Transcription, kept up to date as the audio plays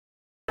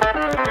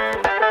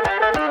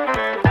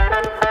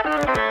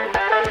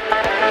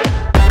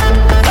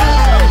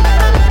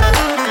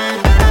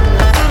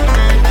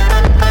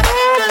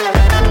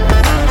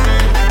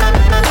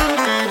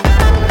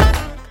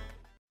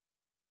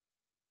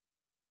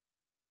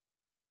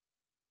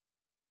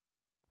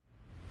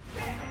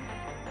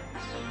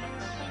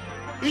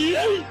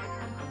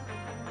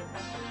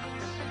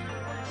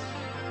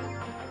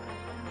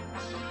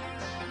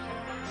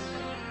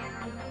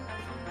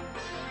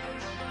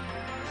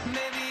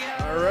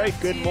All right,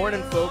 good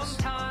morning, folks.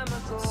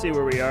 Let's see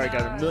where we are. I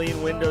got a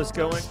million windows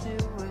going.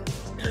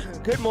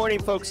 Good morning,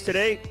 folks.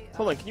 Today,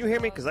 hold on, can you hear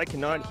me? Because I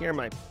cannot hear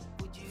my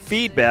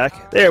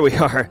feedback. There we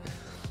are.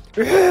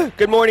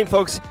 Good morning,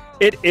 folks.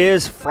 It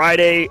is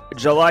Friday,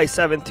 July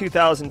 7th,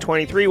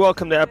 2023.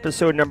 Welcome to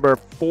episode number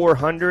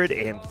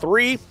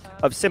 403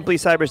 of Simply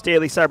Cyber's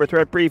Daily Cyber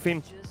Threat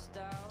Briefing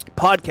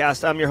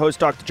podcast. I'm your host,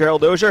 Dr.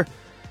 Gerald Dozier.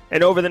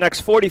 And over the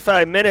next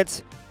 45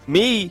 minutes,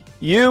 me,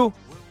 you,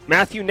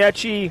 Matthew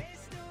Netchie,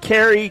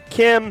 Carrie,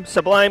 Kim,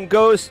 Sublime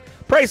Ghost,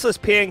 Priceless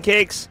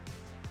Pancakes,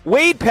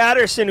 Wade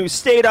Patterson, who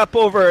stayed up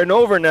over an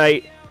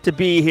overnight to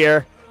be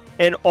here,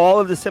 and all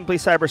of the Simply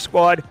Cyber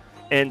squad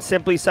and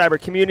Simply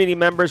Cyber community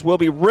members will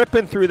be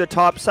ripping through the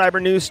top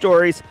cyber news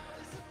stories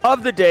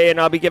of the day, and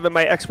I'll be giving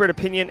my expert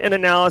opinion and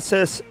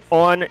analysis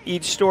on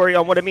each story,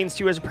 on what it means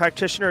to you as a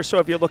practitioner. So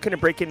if you're looking to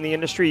break into the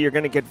industry, you're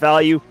going to get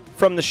value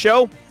from the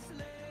show.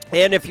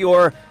 And if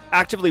you're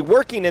actively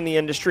working in the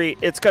industry,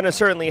 it's going to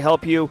certainly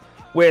help you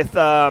with,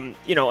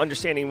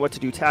 understanding what to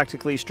do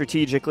tactically,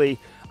 strategically.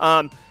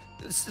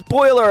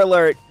 Spoiler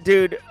alert,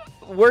 dude,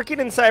 working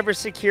in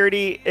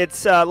cybersecurity,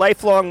 it's a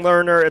lifelong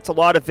learner. It's a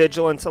lot of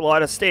vigilance, a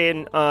lot of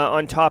staying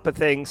on top of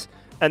things.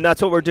 And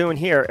that's what we're doing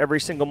here every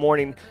single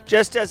morning.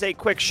 Just as a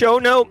quick show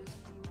note,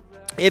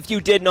 if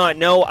you did not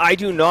know, I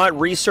do not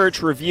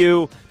research,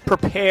 review,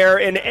 prepare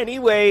in any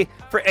way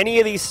for any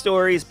of these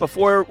stories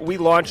before we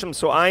launch them.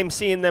 So I'm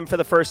seeing them for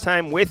the first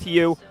time with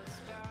you.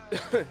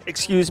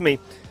 Excuse me.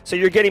 So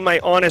you're getting my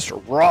honest,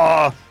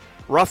 raw,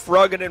 rough,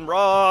 rugged, and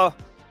raw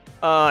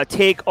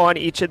take on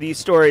each of these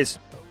stories.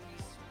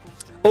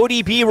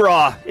 ODB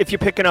Raw, if you're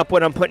picking up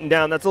what I'm putting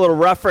down. That's a little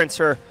reference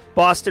for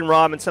Boston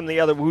Rob and some of the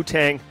other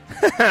Wu-Tang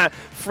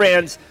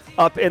friends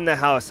up in the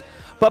house.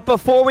 But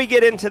before we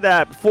get into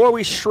that, before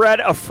we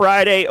shred a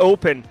Friday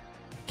open,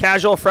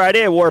 casual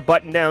Friday, I wore a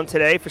button down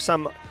today for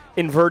some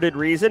inverted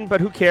reason, but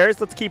who cares?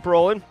 Let's keep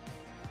rolling.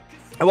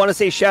 I want to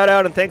say shout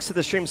out and thanks to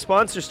the stream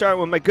sponsor, starting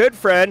with my good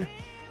friend.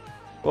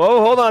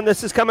 Whoa, hold on.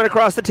 This is coming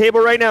across the table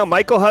right now.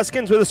 Michael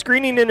Huskins, with a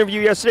screening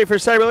interview yesterday for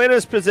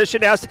Cyberland's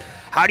position, asked,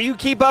 how do you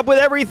keep up with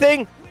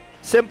everything?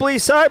 Simply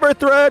Cyber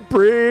Threat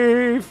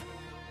Brief.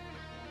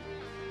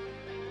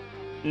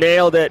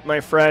 Nailed it, my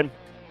friend.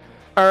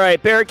 All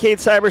right, Barricade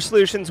Cyber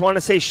Solutions, want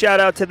to say shout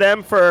out to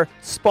them for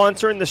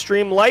sponsoring the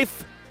stream.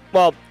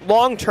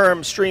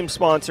 Long-term stream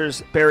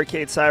sponsors,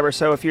 Barricade Cyber.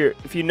 So if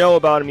you know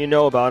about them, you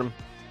know about them.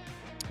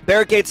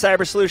 Barricade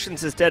Cyber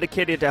Solutions is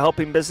dedicated to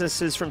helping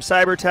businesses from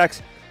cyber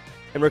attacks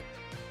and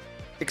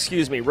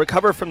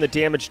recover from the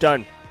damage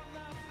done.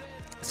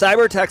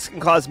 Cyber attacks can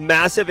cause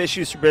massive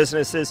issues for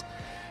businesses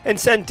and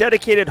send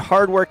dedicated,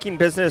 hardworking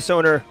business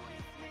owners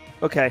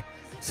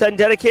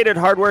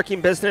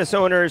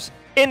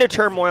into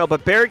turmoil,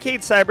 but Barricade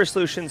Cyber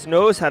Solutions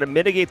knows how to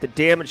mitigate the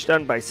damage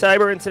done by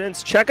cyber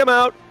incidents. Check them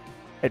out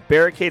at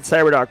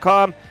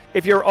barricadecyber.com.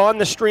 If you're on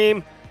the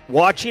stream,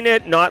 watching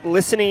it, not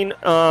listening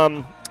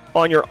on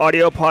your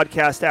audio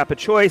podcast app of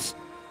choice,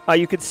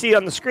 you can see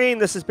on the screen,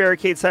 this is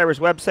Barricade Cyber's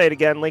website.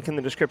 Again, link in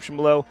the description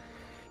below.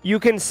 You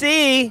can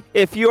see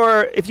if you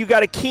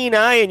got a keen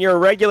eye and you're a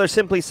regular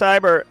Simply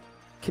Cyber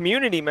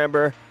community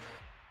member,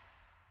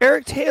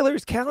 Eric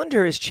Taylor's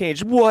calendar has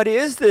changed. What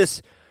is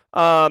this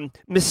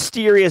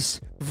mysterious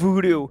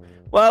voodoo?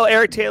 Well,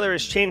 Eric Taylor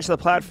has changed the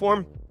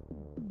platform,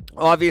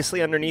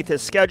 obviously underneath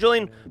his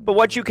scheduling. But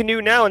what you can do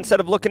now,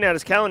 instead of looking at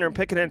his calendar and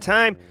picking a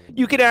time,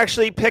 you can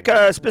actually pick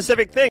a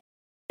specific thing.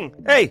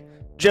 Hey,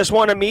 just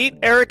want to meet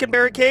Eric and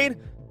Barricade?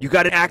 You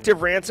got an active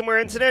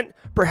ransomware incident?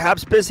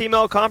 Perhaps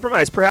BizEmail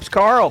compromise? Perhaps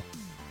Carl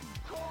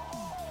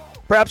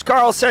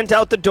sent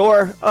out the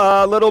door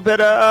a little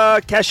bit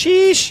of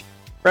cashish,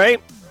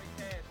 right?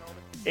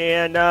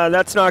 And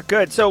that's not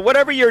good. So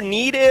whatever your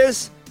need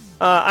is,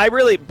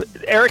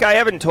 Eric, I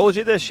haven't told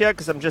you this yet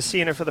because I'm just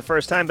seeing it for the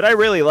first time, but I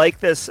really like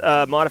this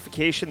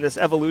modification, this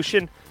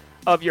evolution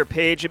of your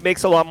page. It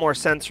makes a lot more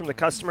sense from the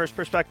customer's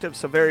perspective,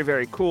 so very,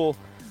 very cool.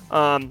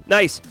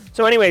 Nice.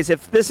 So anyways,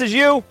 if this is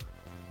you,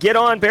 get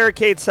on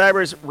Barricade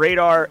Cyber's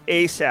radar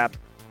ASAP.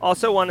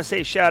 Also want to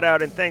say shout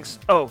out and thanks.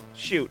 Oh,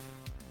 shoot.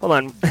 Hold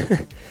on.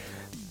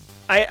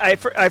 I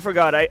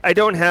forgot. I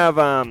don't have...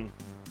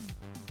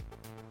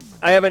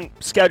 I haven't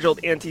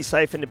scheduled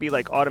anti-siphon to be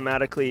like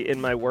automatically in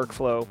my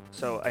workflow,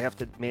 so I have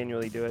to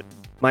manually do it.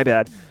 My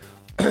bad.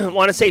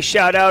 Want to say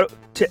shout out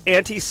to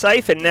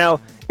anti-siphon.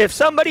 Now, if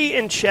somebody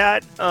in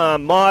chat,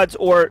 mods,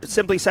 or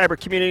Simply Cyber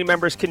community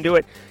members can do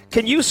it,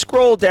 can you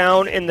scroll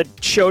down in the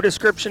show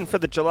description for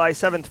the July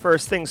 7th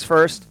First Things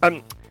First?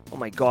 Oh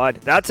my God,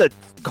 that's a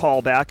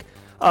callback.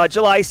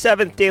 July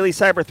 7th, Daily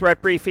Cyber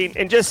Threat Briefing,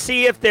 and just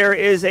see if there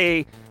is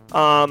a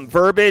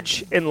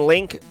verbiage and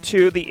link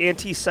to the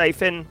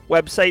Anti-Siphon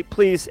website,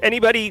 please.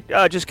 Anybody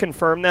just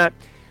confirm that?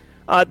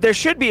 There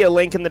should be a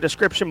link in the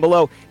description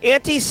below.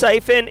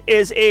 Anti-Siphon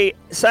is a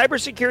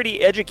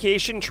cybersecurity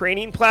education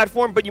training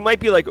platform, but you might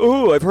be like,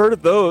 "Ooh, I've heard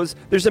of those."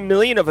 There's a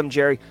million of them,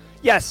 Jerry.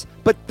 Yes,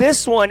 but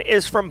this one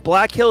is from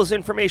Black Hills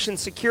Information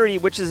Security,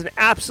 which is an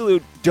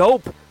absolute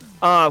dope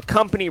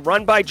company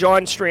run by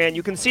John Strand.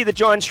 You can see the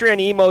John Strand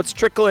emotes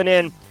trickling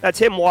in. That's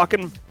him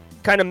walking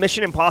kind of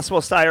Mission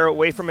Impossible style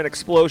away from an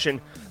explosion.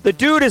 The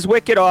dude is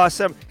wicked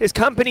awesome. His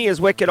company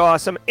is wicked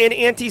awesome. And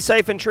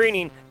Anti-Siphon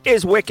Training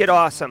is wicked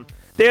awesome.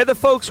 They're the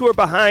folks who are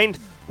behind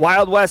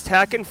Wild West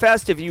Hackin'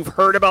 Fest, if you've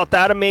heard about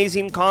that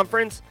amazing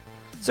conference.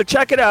 So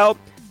check it out.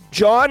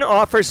 John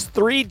offers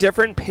 3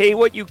 different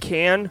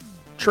pay-what-you-can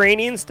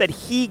trainings that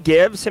he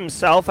gives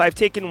himself. I've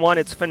taken one.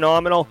 It's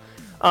phenomenal.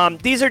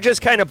 These are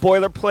just kind of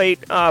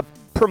boilerplate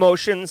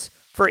promotions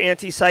for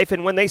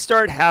Anti-Siphon. When they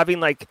start having,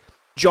 like,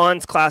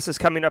 John's classes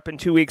coming up in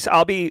 2 weeks,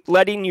 I'll be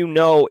letting you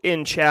know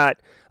in chat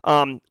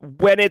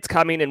when it's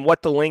coming and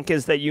what the link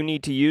is that you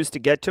need to use to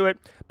get to it.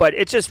 But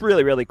it's just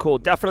really, really cool.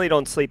 Definitely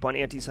don't sleep on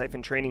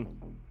Anti-Siphon Training.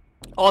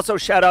 Also,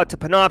 shout out to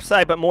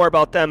Panoptcy, but more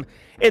about them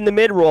in the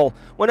mid-roll.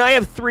 When I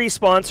have 3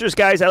 sponsors,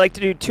 guys, I like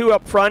to do 2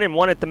 up front and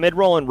 1 at the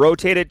mid-roll and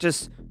rotate it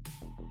just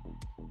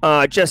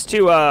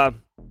to,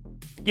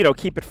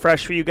 keep it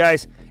fresh for you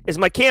guys. Is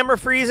my camera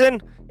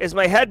freezing? Is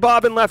my head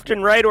bobbing left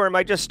and right, or am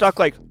I just stuck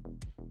like...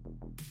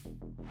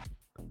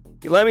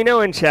 You let me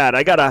know in chat.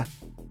 I got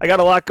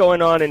a lot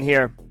going on in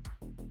here.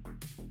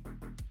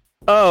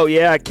 Oh,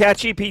 yeah,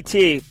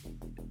 CatGPT.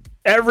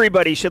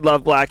 Everybody should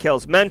love Black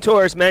Hills.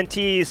 Mentors,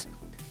 mentees,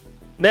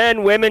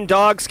 men, women,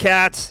 dogs,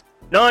 cats,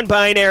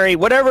 non-binary,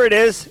 whatever it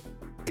is.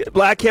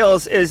 Black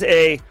Hills is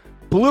a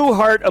blue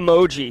heart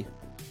emoji.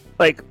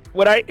 Like,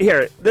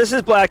 this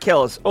is Black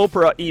Hills,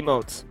 Oprah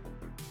emotes.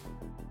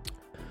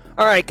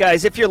 All right,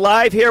 guys, if you're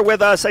live here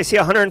with us, I see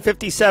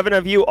 157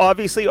 of you.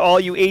 Obviously, all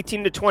you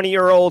 18 to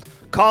 20-year-old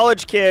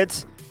college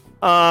kids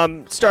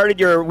started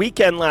your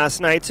weekend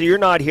last night, so you're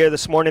not here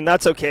this morning.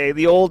 That's okay.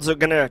 The olds are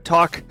gonna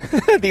talk.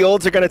 The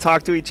olds are gonna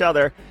talk to each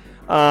other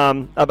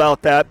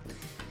about that.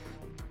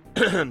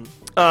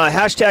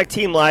 Hashtag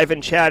Team Live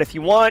in chat if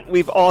you want.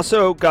 We've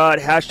also got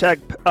hashtag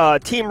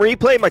Team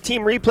Replay. My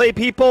Team Replay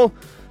people,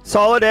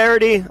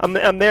 solidarity.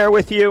 I'm there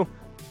with you.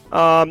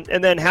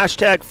 And then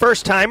hashtag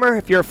First Timer.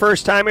 If you're a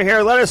first timer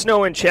here, let us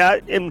know in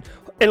chat and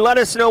let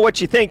us know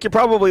what you think. You're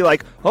probably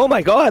like, oh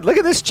my God, look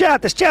at this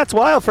chat. This chat's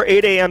wild for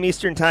 8 a.m.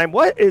 Eastern time.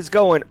 What is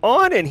going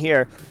on in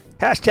here?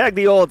 Hashtag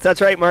the olds.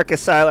 That's right,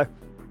 Marcus Seiler.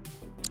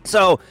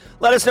 So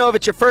let us know if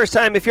it's your first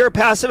time. If you're a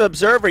passive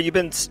observer, you've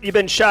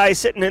been shy,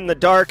 sitting in the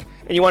dark,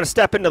 and you want to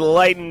step into the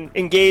light and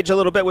engage a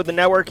little bit with the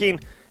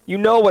networking, you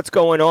know what's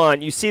going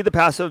on. You see the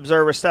passive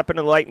observer step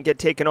into the light and get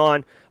taken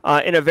on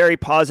in a very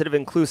positive,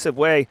 inclusive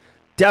way.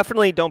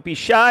 Definitely don't be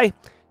shy.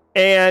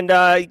 And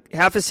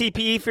half a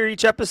CPE for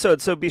each episode,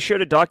 so be sure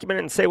to document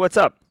it and say what's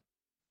up.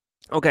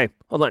 Okay,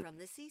 hold on.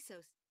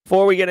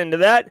 Before we get into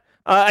that,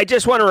 I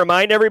just want to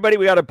remind everybody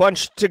we got a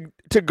bunch to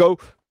go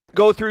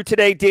through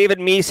today. David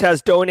Meese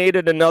has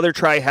donated another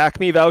Try Hack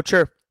Me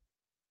voucher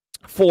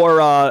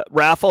for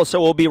raffle,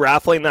 so we'll be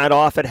raffling that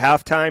off at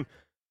halftime.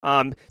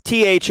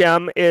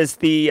 THM is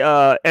the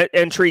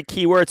entry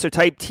keyword, so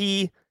type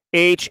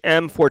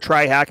THM for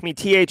Try Hack Me.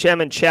 THM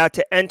in chat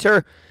to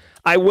enter.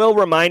 I will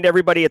remind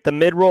everybody at the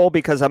mid-roll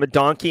because I'm a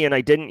donkey and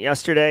I didn't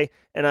yesterday,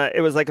 and it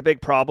was like a big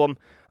problem.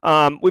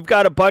 I've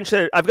got a bunch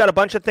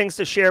of things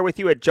to share with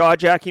you at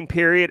Jawjacking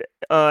period,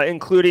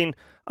 including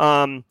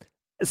a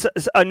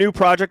new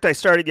project I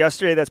started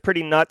yesterday that's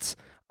pretty nuts,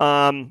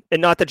 and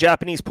not the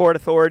Japanese Port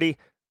Authority,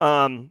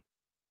 Meta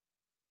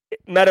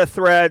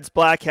Threads,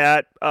 Black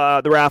Hat,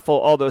 the raffle,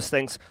 all those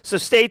things. So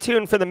stay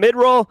tuned for the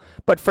mid-roll.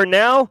 But for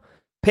now,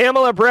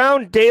 Pamela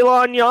Brown,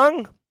 Daylon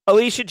Young,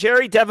 Alicia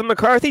Jerry, Devin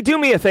McCarthy, do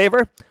me a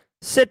favor.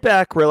 Sit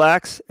back,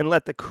 relax, and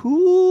let the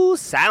cool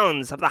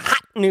sounds of the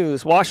hot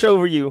news wash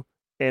over you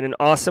in an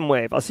awesome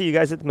wave. I'll see you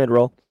guys at the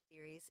mid-roll.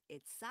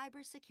 It's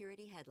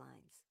cybersecurity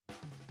headlines.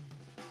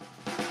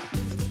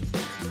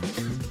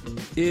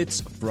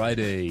 It's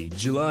Friday,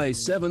 July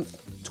 7th,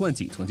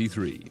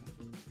 2023.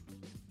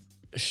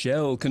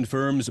 Shell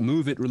confirms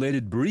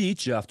MoveIt-related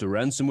breach after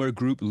ransomware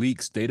group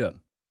leaks data.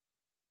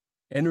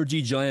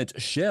 Energy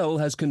giant Shell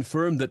has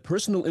confirmed that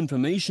personal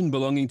information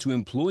belonging to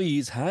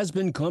employees has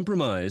been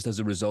compromised as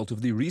a result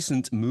of the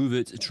recent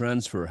MoveIt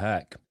transfer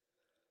hack.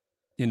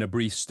 In a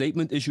brief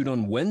statement issued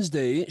on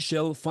Wednesday,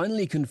 Shell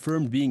finally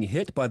confirmed being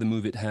hit by the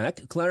MoveIt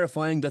hack,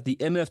 clarifying that the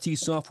MFT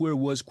software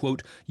was,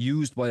 quote,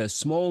 used by a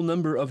small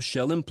number of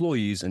Shell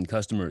employees and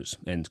customers,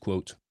 end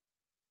quote.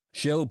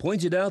 Shell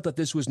pointed out that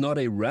this was not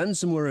a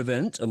ransomware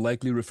event,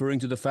 likely referring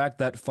to the fact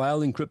that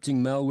file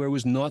encrypting malware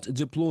was not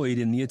deployed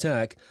in the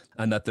attack,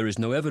 and that there is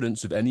no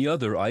evidence of any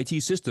other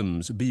IT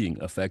systems being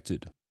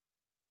affected.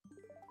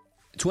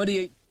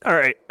 28. All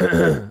right.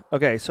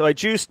 Okay, so I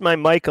juiced my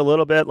mic a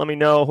little bit. Let me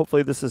know.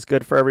 Hopefully this is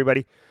good for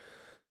everybody.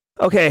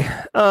 Okay,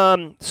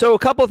 so a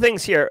couple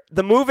things here.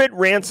 The Move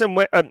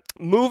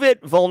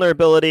It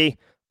vulnerability,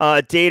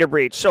 data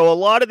breach. So a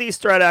lot of these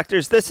threat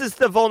actors, this is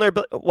the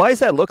vulnerability. Why does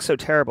that look so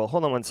terrible?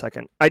 Hold on one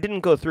second. I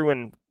didn't go through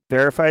and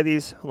verify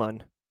these. Hold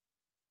on.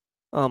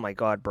 Oh my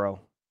God, bro.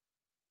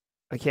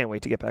 I can't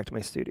wait to get back to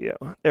my studio.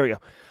 There we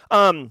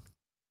go.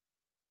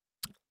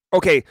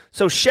 Okay,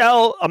 so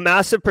Shell, a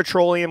massive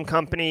petroleum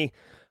company,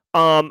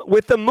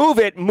 with the Move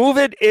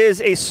It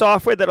is a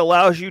software that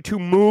allows you to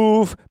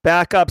move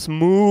backups,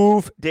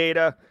 move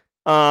data.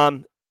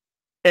 And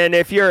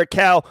if you're a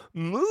cow,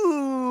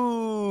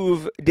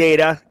 move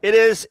data. It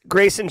is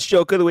Grayson's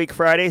joke of the week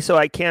Friday, so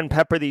I can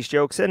pepper these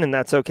jokes in, and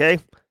that's okay.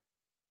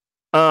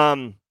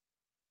 So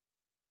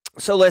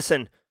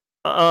listen,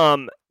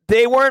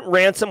 they weren't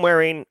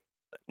ransomwareing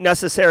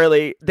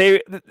necessarily.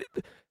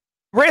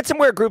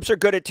 Ransomware groups are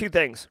good at two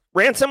things: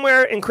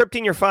 ransomware,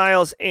 encrypting your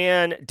files,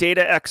 and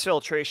data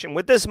exfiltration.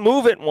 With this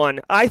Move It one,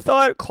 I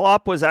thought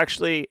Clop was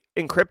actually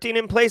encrypting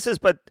in places,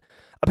 but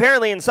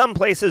apparently in some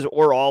places,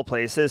 or all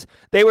places,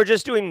 they were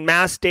just doing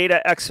mass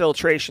data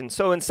exfiltration.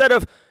 So instead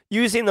of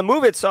using the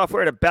Move It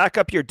software to back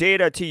up your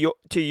data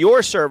to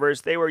your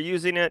servers, they were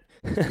using it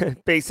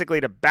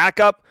basically to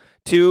back up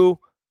to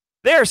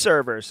their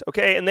servers,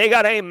 okay? And they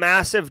got a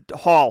massive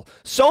haul.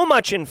 So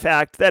much, in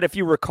fact, that if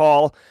you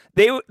recall,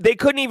 they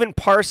couldn't even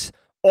parse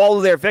all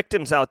of their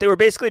victims out. They were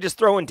basically just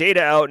throwing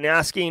data out and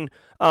asking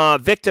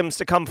victims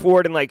to come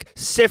forward and like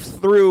sift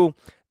through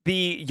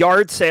the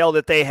yard sale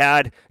that they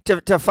had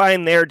to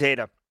find their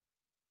data.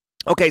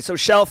 Okay, so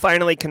Shell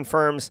finally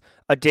confirms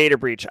a data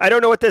breach. I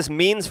don't know what this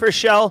means for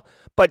Shell,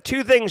 but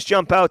two things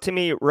jump out to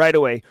me right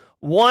away.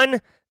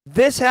 One,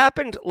 this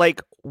happened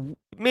like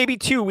maybe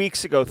 2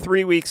 weeks ago,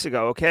 3 weeks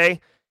ago, okay?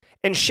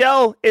 And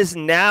Shell is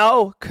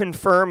now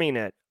confirming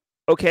it,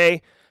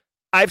 okay?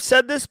 I've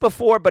said this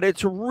before, but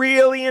it's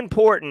really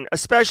important,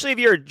 especially if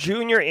you're a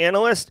junior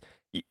analyst.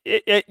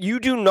 You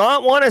do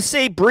not want to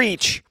say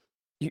breach.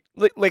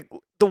 Like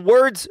the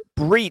words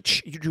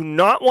breach. You do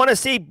not want to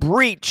say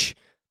breach.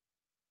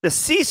 The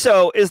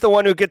CISO is the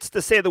one who gets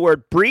to say the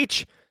word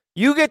breach.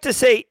 You get to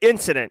say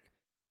incident,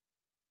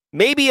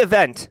 maybe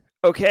event,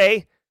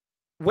 okay?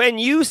 When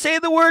you say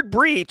the word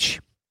breach,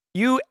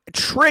 you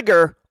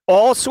trigger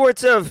all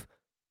sorts of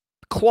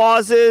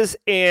clauses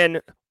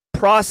and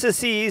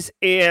processes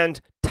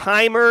and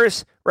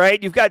timers,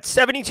 right? You've got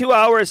 72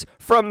 hours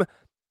from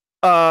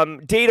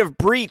date of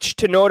breach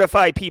to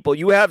notify people.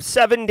 You have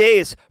 7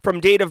 days from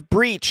date of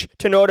breach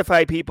to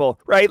notify people,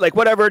 right? Like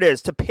whatever it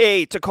is, to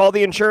pay, to call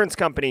the insurance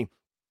company,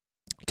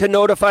 to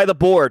notify the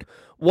board,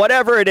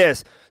 whatever it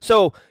is.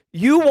 So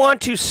you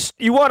want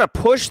to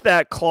push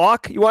that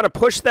clock. You want to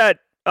push that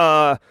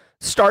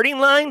starting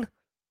line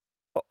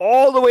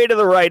all the way to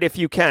the right if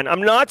you can.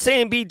 I'm not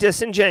saying be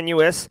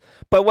disingenuous,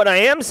 but what I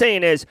am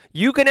saying is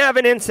you can have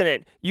an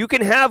incident. You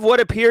can have what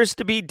appears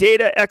to be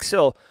data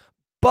exfil,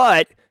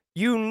 but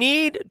you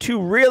need to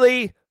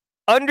really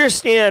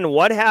understand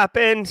what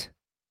happened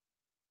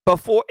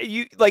before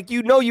you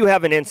you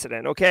have an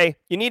incident, okay?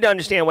 You need to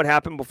understand what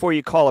happened before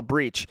you call a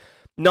breach.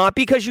 Not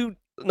because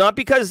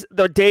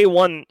the day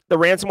one, the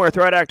ransomware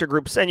threat actor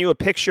group send you a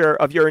picture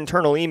of your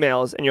internal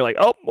emails and you're like,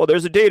 oh, well,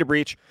 there's a data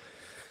breach.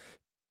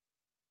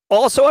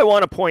 Also, I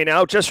want to point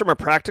out, just from a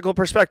practical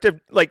perspective,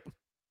 like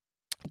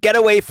get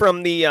away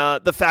from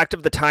the fact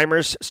of the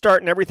timers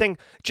start and everything.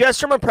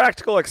 Just from a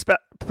practical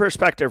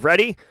perspective,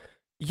 ready?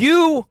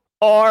 You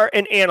are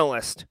an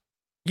analyst.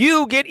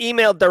 You get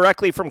emailed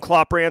directly from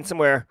Clop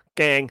ransomware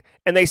gang,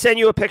 and they send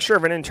you a picture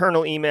of an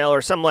internal email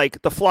or some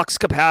like the flux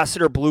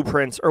capacitor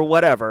blueprints or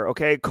whatever,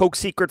 okay? Coke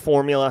secret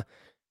formula.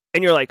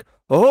 And you're like,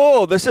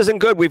 oh, this isn't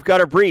good. We've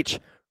got a breach.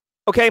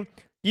 Okay,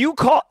 you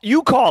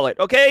call it,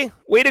 okay?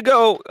 Way to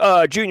go,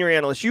 junior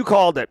analyst. You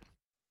called it.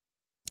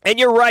 And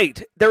you're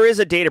right. There is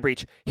a data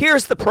breach.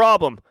 Here's the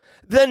problem.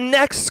 The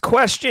next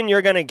question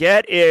you're going to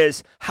get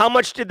is, how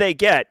much did they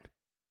get?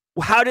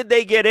 How did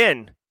they get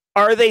in?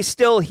 Are they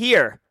still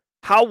here?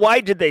 How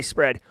wide did they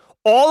spread?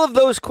 All of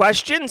those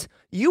questions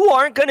you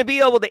aren't going to be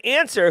able to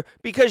answer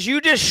because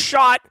you just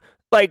shot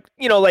like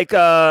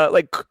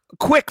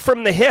quick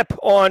from the hip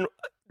on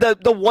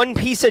the one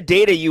piece of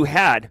data you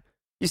had.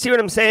 You see what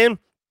I'm saying?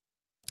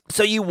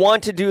 So you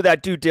want to do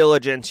that due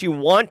diligence. You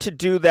want to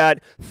do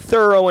that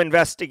thorough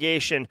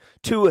investigation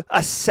to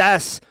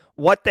assess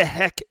what the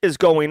heck is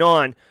going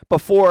on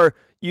before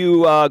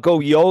you go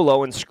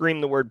YOLO and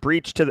scream the word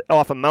breach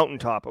off a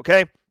mountaintop,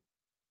 okay?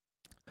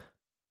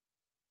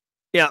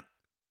 Yeah.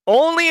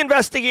 Only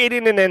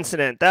investigating an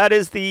incident. That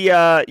is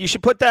you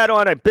should put that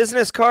on a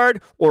business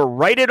card or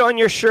write it on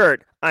your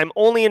shirt. I'm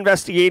only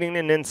investigating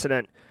an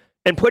incident.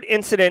 And put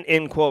incident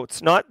in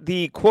quotes, not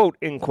the quote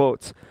in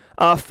quotes.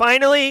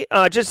 Finally,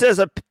 just as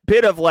a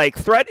bit of like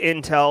threat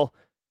intel,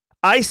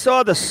 I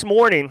saw this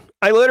morning,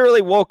 I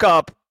literally woke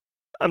up.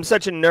 I'm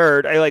such a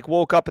nerd. I like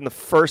woke up and the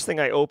first thing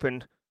I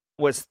opened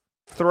was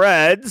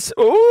Threads.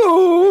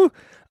 Ooh.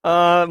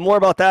 More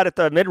about that at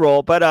the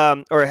mid-roll, but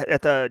or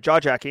at the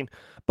jaw-jacking.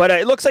 But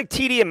it looks like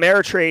TD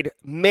Ameritrade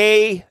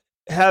may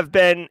have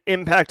been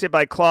impacted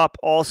by Clop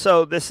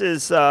also. This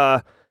is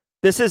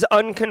This is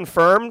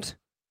unconfirmed,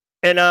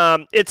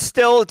 and it's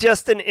still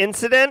just an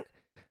incident,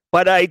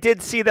 but I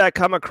did see that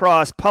come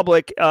across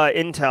public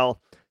intel.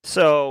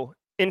 So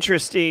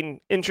interesting.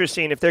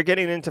 If they're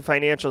getting into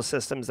financial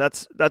systems,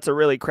 that's a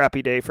really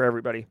crappy day for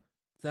everybody.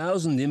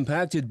 1,000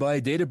 impacted by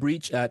data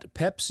breach at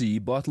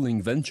Pepsi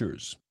Bottling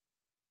Ventures.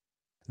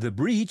 The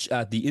breach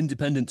at the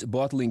independent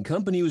bottling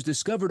company was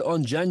discovered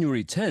on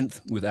January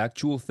 10th, with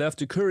actual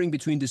theft occurring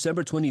between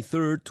December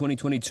 23rd,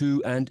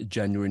 2022 and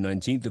January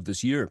 19th of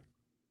this year.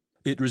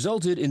 It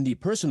resulted in the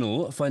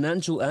personal,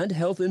 financial, and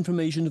health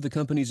information of the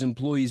company's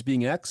employees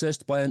being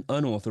accessed by an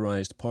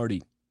unauthorized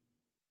party.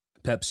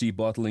 Pepsi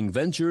Bottling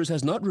Ventures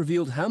has not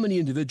revealed how many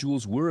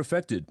individuals were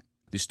affected.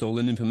 The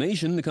stolen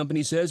information, the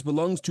company says,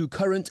 belongs to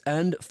current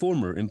and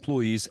former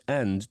employees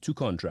and to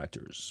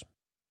contractors.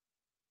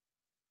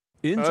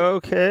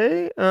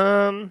 Okay.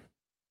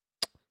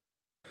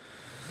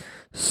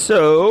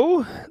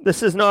 So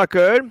this is not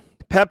good.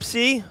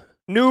 Pepsi,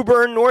 New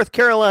Bern, North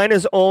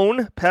Carolina's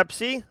own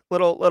Pepsi.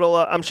 Little.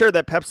 I'm sure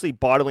that Pepsi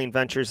Bottling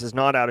Ventures is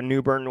not out of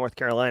New Bern, North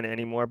Carolina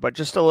anymore. But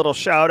just a little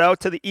shout out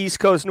to the East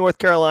Coast, North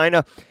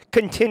Carolina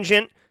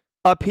contingent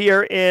up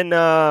here in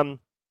the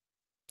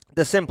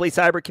Simply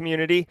Cyber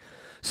community.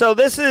 So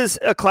this is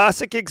a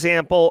classic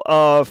example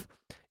of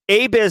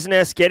a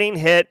business getting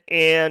hit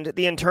and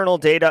the internal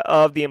data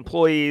of the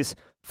employees,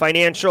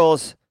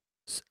 financials,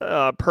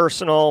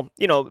 personal,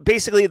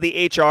 basically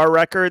the HR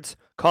records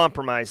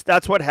compromised.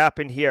 That's what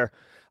happened here.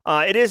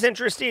 It is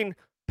interesting.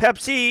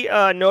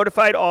 Pepsi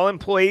notified all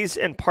employees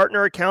and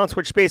partner accounts,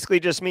 which basically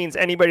just means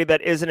anybody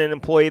that isn't an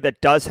employee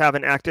that does have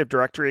an Active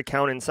Directory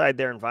account inside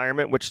their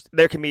environment, which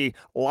there can be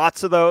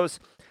lots of those.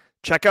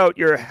 Check out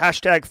your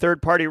hashtag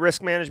third-party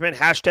risk management,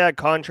 hashtag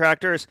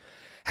contractors,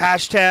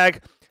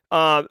 hashtag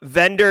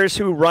vendors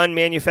who run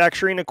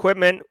manufacturing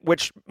equipment,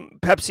 which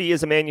Pepsi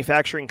is a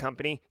manufacturing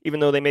company, even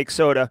though they make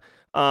soda,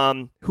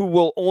 who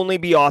will only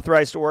be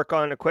authorized to work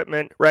on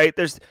equipment, right?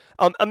 There's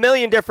a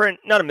million different,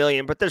 not a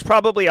million, but there's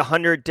probably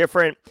 100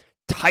 different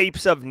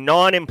types of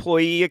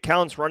non-employee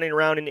accounts running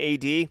around in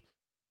AD.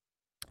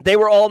 They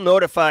were all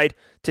notified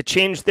to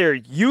change their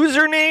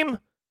username,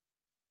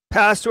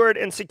 password,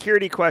 and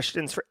security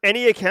questions for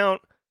any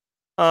account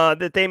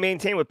that they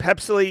maintain with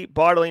Pepsi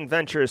Bottling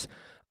Ventures.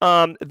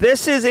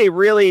 This is a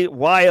really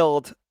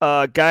wild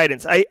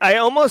guidance. I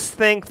almost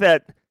think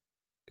that,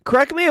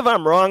 correct me if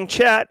I'm wrong,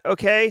 chat,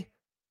 okay?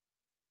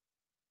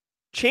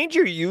 Change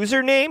your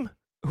username?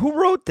 Who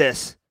wrote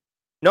this?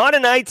 Not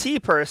an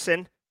IT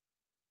person.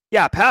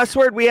 Yeah,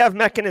 password, we have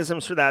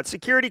mechanisms for that.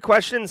 Security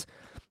questions,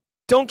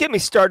 don't get me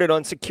started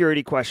on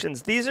security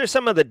questions. These are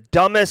some of the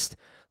dumbest,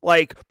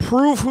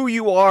 prove who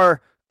you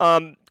are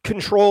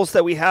controls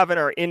that we have in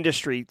our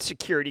industry.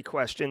 Security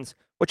questions.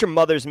 What's your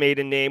mother's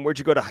maiden name? Where'd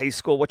you go to high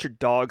school? What's your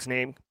dog's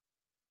name?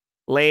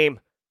 Lame.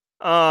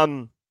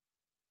 And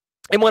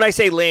when I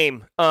say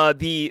lame,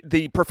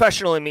 the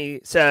professional in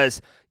me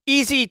says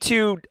easy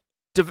to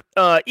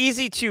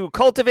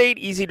cultivate,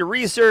 easy to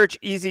research,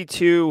 easy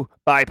to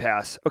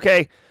bypass.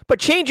 Okay, but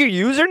change your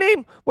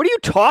username? What are you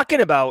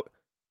talking about,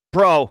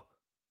 bro?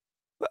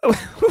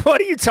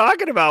 What are you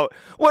talking about?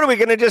 What are we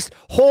gonna just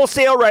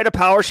wholesale write a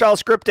PowerShell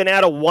script and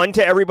add a 1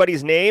 to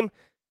everybody's name?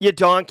 You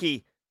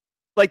donkey.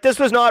 This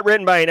was not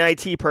written by an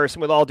IT person,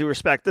 with all due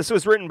respect. This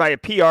was written by a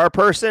PR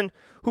person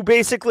who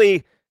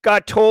basically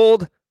got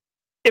told,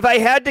 if I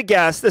had to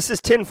guess, this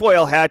is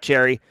tinfoil hat,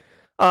 Jerry.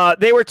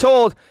 They were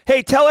told,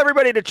 hey, tell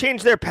everybody to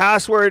change their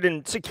password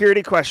and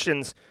security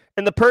questions.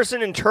 And the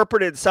person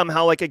interpreted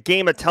somehow like a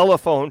game of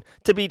telephone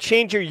to be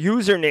change your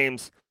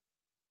usernames.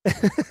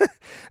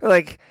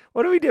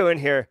 What are we doing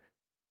here?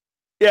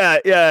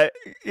 Yeah,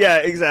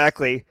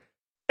 exactly.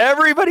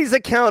 Everybody's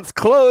account's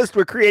closed.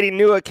 We're creating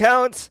new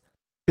accounts.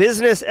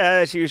 Business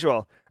as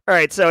usual. All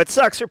right, so it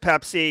sucks for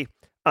Pepsi.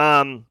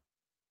 I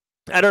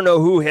don't know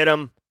who hit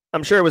him.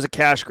 I'm sure it was a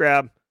cash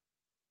grab.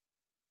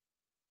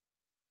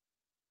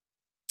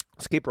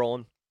 Let's keep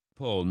rolling.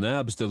 Paul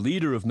nabs the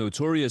leader of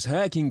notorious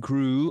hacking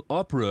crew,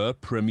 Opera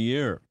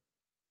Premier.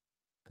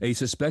 A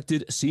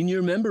suspected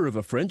senior member of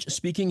a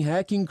French-speaking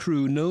hacking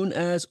crew known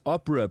as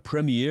Opera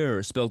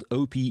Premier, spelled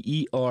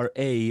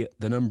O-P-E-R-A,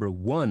 the number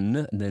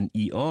 1, then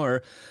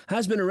E-R,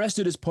 has been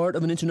arrested as part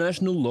of an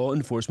international law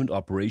enforcement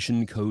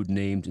operation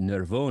codenamed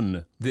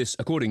Nervon. This,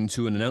 according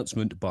to an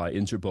announcement by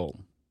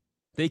Interpol.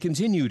 They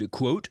continued,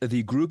 quote,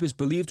 the group is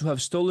believed to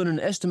have stolen an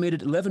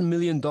estimated $11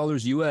 million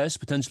US,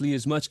 potentially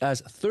as much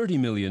as $30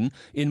 million,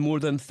 in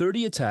more than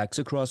 30 attacks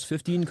across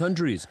 15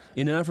 countries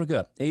in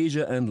Africa,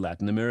 Asia, and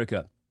Latin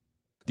America.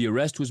 The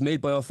arrest was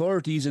made by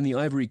authorities in the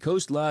Ivory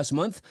Coast last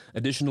month.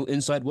 Additional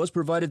insight was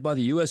provided by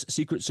the U.S.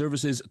 Secret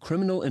Service's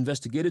Criminal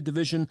Investigative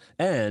Division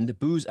and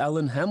Booz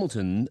Allen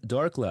Hamilton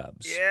Dark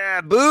Labs.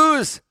 Yeah,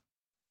 Booz!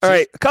 All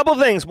right, a couple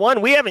things. One,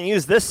 we haven't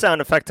used this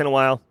sound effect in a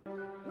while.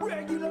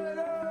 Regulators!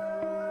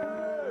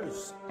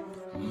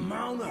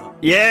 Mount up!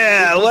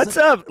 Yeah, what's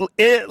up?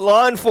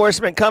 Law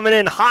enforcement coming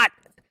in hot.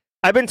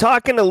 I've been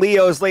talking to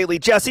Leos lately.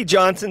 Jesse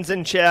Johnson's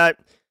in chat.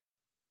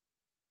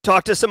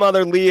 Talked to some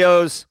other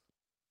Leos.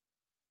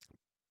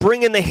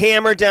 Bringing the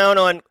hammer down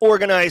on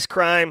organized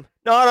crime.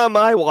 Not on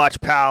my watch,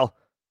 pal.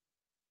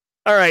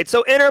 All right,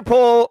 so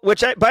Interpol,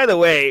 which by the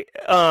way,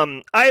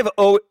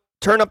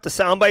 turn up the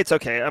sound bites.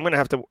 Okay, I'm gonna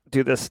have to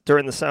do this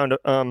during the sound,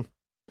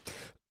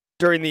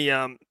 during the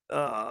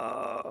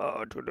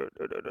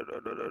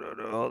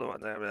hold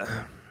on.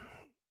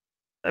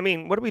 I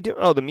mean, what do we do?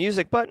 Oh, the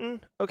music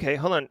button. Okay,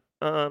 hold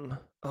on.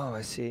 Oh,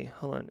 I see.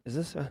 Hold on. Is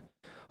this?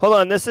 Hold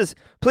on. This is.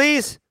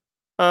 Please,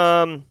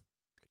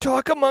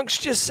 talk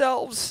amongst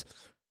yourselves.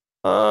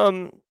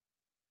 Let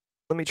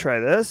me try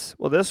this.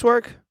 Will this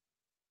work?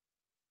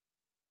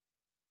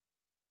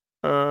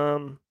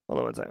 Hold on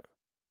one second.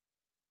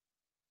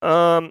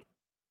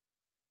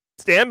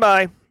 Stand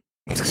by.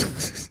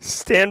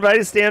 Stand by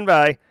to stand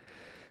by.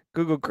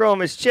 Google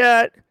Chrome is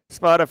chat.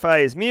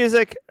 Spotify is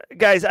music.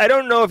 Guys, I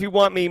don't know if you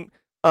want me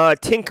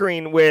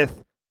tinkering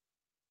with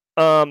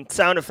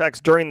sound effects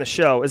during the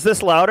show. Is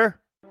this louder?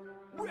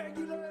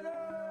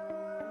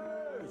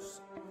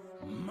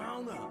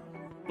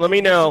 Let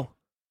me know.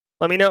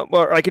 Let me know.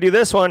 Or I could do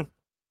this one.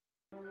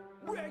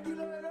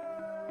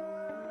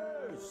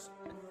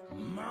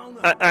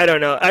 I don't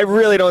know. I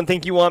really don't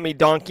think you want me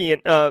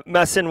donkeying,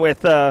 messing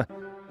with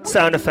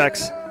sound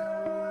effects.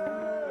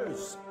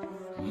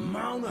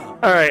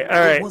 All right.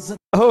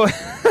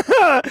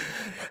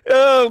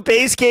 Oh,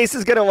 Base Case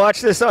is going to watch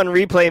this on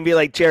replay and be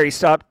like, Jerry,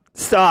 stop.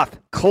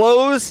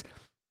 Close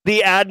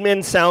the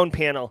admin sound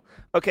panel.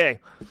 Okay,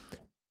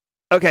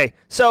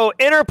 so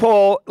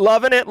Interpol,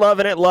 loving it.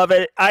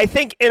 I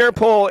think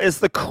Interpol is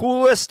the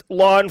coolest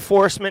law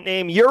enforcement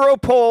name.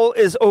 Europol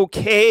is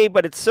okay,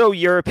 but it's so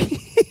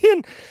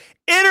European.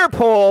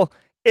 Interpol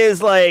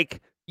is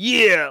like,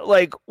 yeah,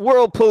 like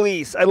world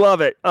police. I love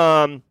it.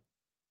 I'll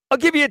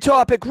give you a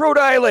topic. Rhode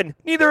Island.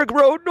 Neither a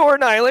road nor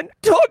an island.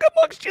 Talk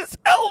amongst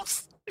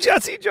yourselves.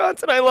 Jesse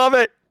Johnson. I love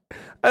it.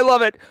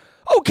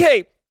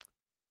 Okay.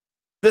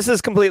 This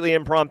is completely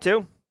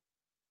impromptu.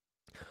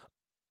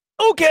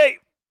 Okay.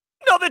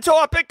 Another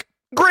topic.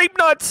 Grape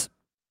nuts.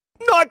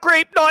 Not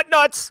grape, not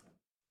nuts.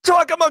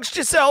 Talk amongst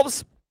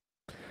yourselves.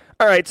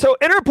 All right. So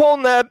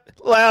Interpol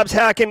Labs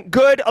hacking.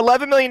 Good.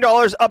 $11 million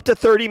up to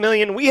 $30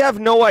 million. We have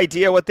no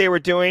idea what they were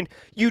doing.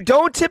 You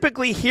don't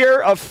typically hear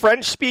of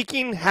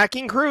French-speaking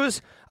hacking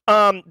crews.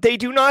 They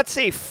do not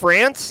say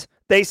France.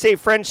 They say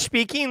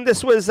French-speaking.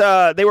 This was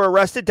they were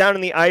arrested down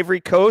in the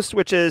Ivory Coast,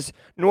 which is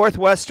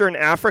northwestern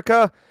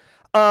Africa.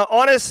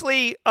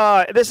 Honestly,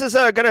 this is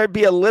going to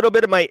be a little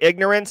bit of my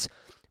ignorance.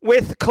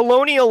 With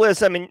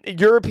colonialism and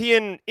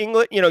European,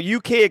 English,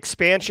 UK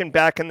expansion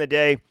back in the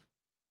day,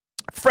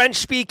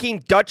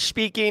 French-speaking,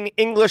 Dutch-speaking,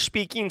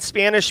 English-speaking,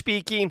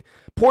 Spanish-speaking,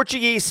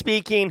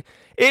 Portuguese-speaking,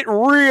 it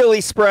really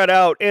spread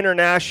out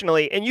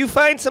internationally. And you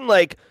find some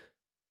like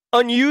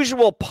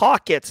unusual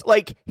pockets,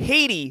 like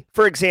Haiti,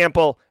 for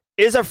example,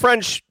 is a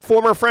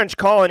former French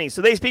colony.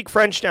 So they speak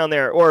French down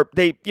there, or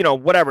they,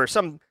 whatever,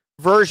 some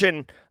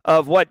version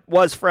of what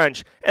was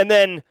French. And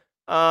then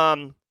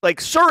like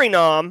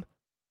Suriname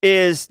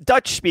is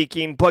Dutch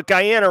speaking, but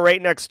Guyana right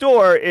next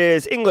door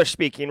is English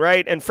speaking,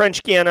 right? And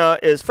French Guiana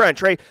is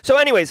French, right? So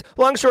anyways,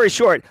 long story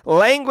short,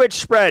 language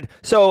spread.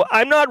 So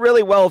I'm not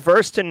really well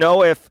versed to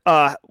know if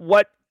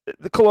what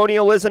the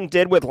colonialism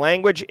did with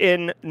language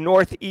in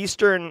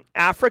northeastern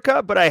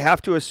Africa, but I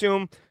have to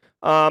assume,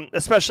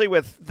 especially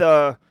with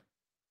the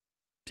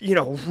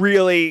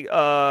really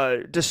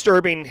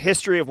disturbing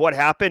history of what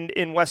happened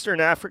in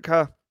Western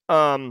Africa,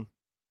 all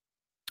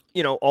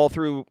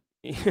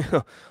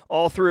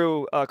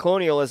through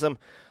colonialism,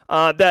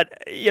 that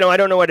I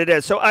don't know what it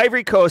is. So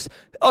Ivory Coast,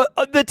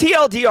 the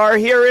TLDR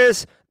here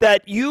is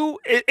that you,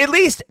 at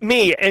least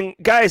me, and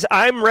guys,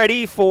 I'm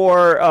ready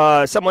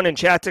for someone in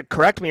chat to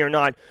correct me or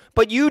not,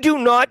 but you do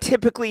not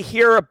typically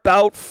hear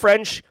about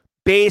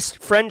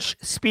French-based,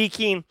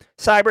 French-speaking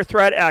cyber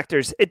threat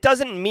actors. It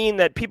doesn't mean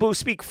that people who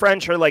speak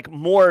French are like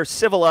more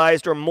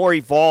civilized or more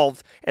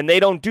evolved, and they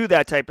don't do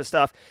that type of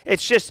stuff.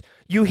 It's just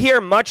you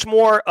hear much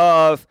more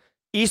of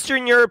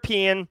Eastern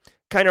European,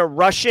 kind of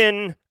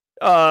Russian,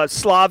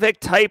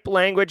 Slavic type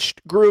language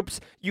groups.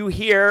 You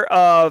hear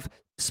of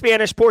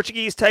Spanish,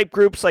 Portuguese type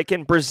groups, like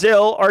in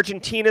Brazil.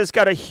 Argentina's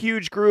got a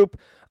huge group.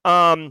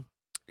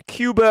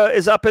 Cuba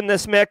is up in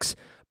this mix,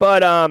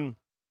 but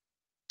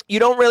you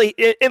don't really,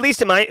 at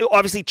least in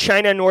obviously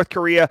China, North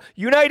Korea,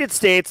 United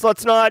States.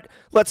 Let's not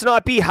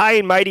be high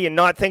and mighty and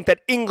not think that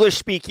English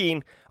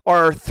speaking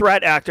are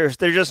threat actors.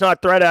 They're just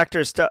not threat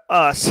actors to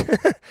us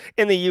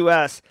in the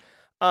U.S.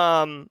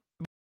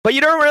 But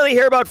you don't really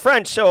hear about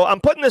French, so I'm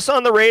putting this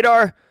on the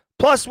radar.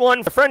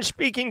 +1 for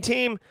French-speaking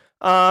team.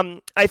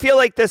 I feel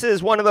like this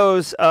is one of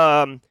those,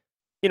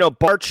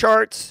 bar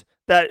charts,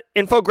 that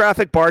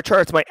infographic bar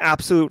charts, my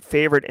absolute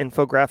favorite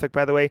infographic,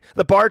 by the way.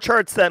 The bar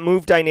charts that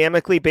move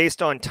dynamically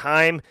based on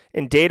time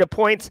and data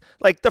points.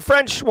 Like the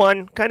French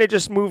one kind of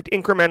just moved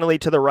incrementally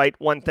to the right,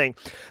 one thing.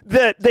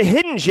 The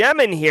hidden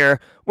gem in here,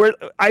 where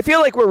I feel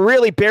like we're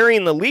really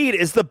burying the lead,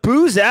 is the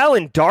Booz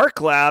Allen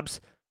Dark Labs.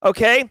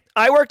 Okay,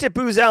 I worked at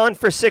Booz Allen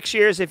for 6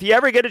 years. If you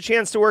ever get a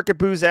chance to work at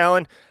Booz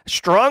Allen,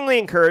 strongly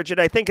encourage it.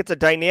 I think it's a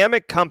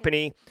dynamic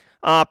company.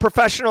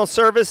 Professional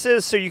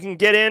services, so you can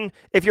get in.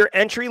 If you're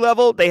entry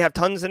level, they have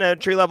tons of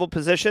entry level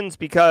positions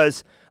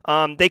because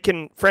they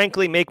can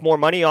frankly make more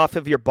money off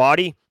of your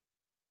body.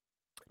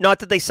 Not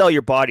that they sell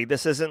your body.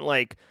 This isn't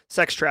like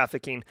sex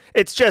trafficking.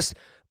 It's just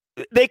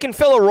they can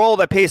fill a role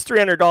that pays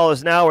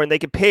 $300 an hour, and they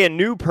can pay a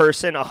new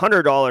person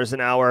 $100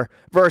 an hour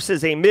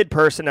versus a mid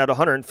person at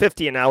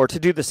 $150 an hour to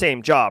do the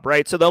same job,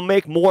 right? So they'll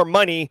make more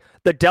money,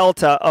 the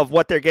delta of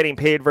what they're getting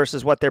paid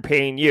versus what they're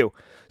paying you.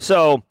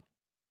 So,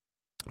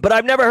 but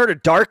I've never heard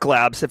of Dark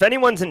Labs. If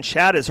anyone's in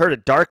chat has heard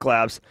of Dark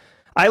Labs,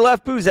 I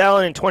left Booz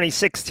Allen in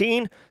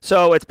 2016,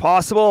 so it's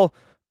possible.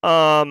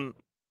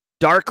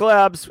 Dark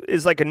Labs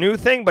is like a new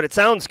thing, but it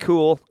sounds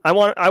cool. I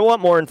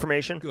want more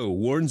information. Cisco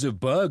warns of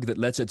bug that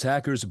lets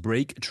attackers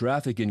break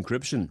traffic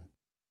encryption.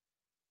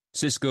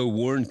 Cisco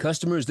warned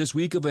customers this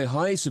week of a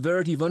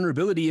high-severity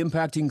vulnerability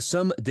impacting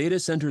some data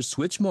center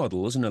switch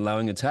models and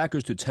allowing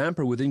attackers to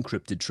tamper with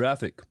encrypted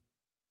traffic.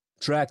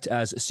 Tracked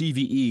as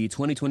CVE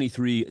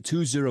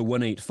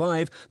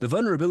 2023-20185, the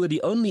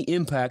vulnerability only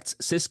impacts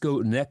Cisco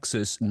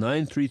Nexus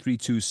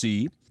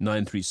 9332C,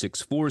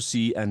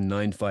 9364C, and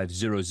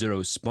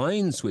 9500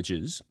 spine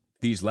switches.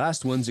 These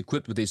last ones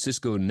equipped with a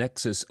Cisco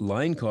Nexus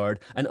line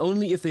card, and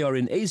only if they are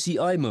in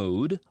ACI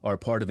mode, are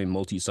part of a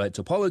multi-site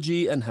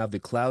topology, and have the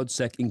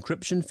CloudSec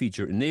encryption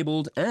feature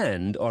enabled,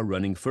 and are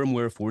running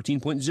firmware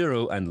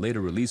 14.0 and later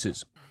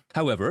releases.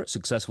 However,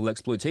 successful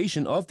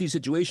exploitation of these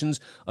situations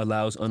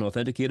allows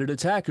unauthenticated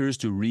attackers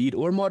to read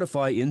or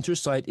modify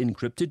inter-site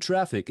encrypted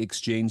traffic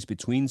exchanged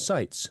between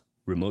sites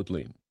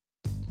remotely.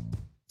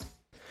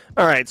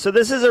 All right, so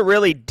this is a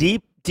really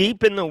deep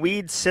in the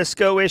weeds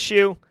Cisco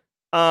issue.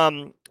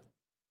 Jazzy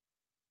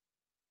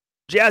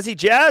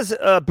Jazz,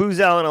 Booz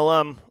Allen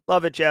alum,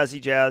 love it,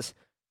 Jazzy Jazz.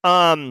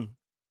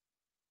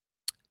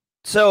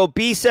 So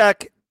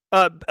BSEC,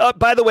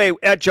 by the way,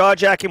 at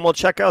Jawjacking, we'll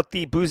check out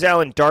the Booz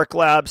Allen Dark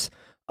Labs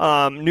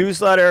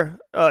newsletter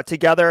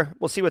together.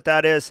 We'll see what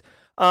that is.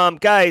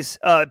 Guys,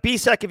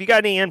 BSEC, if you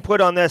got any input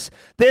on this,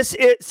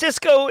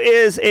 Cisco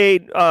is a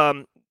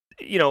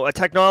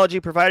technology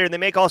provider. They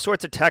make all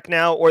sorts of tech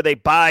now, or they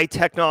buy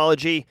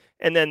technology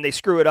and then they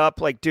screw it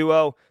up like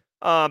Duo.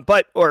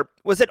 Or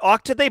was it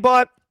Okta they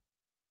bought?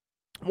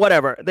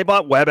 Whatever. They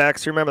bought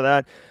WebEx. You remember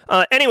that?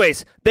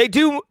 Anyways, they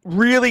do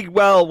really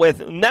well with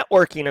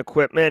networking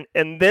equipment,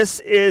 and this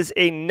is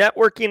a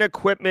networking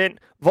equipment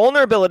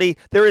vulnerability.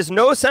 There is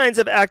no signs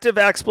of active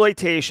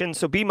exploitation,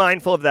 so be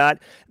mindful of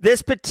that.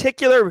 This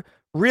particular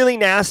really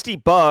nasty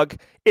bug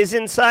is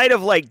inside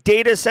of like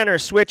data center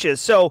switches.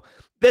 So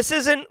this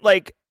isn't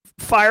like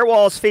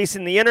firewalls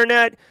facing the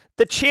internet.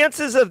 The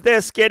chances of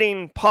this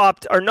getting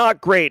popped are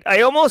not great.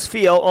 I almost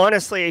feel,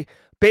 honestly,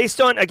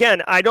 based on,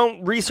 again, I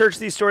don't research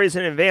these stories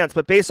in advance,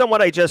 but based on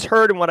what I just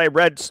heard and what I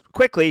read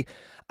quickly,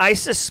 I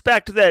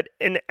suspect that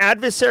an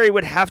adversary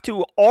would have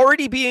to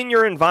already be in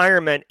your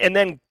environment and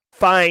then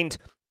find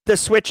the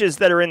switches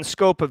that are in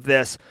scope of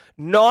this,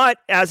 not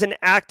as an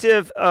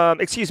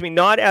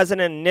not as an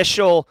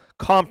initial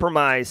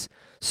compromise.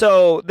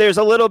 So there's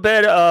a little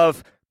bit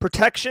of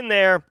protection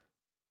there.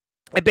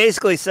 It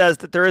basically says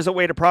that there is a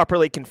way to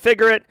properly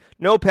configure it.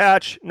 No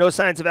patch, no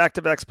signs of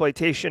active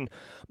exploitation.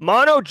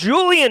 Mono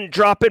Julian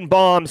dropping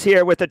bombs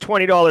here with a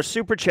 $20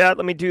 super chat.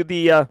 Let me do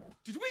the...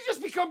 Did we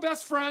just become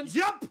best friends?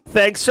 Yep.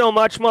 Thanks so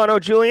much, Mono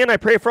Julian. I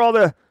pray for all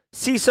the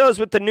CISOs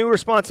with the new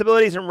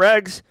responsibilities and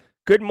regs.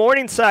 Good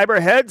morning,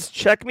 Cyberheads.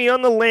 Check me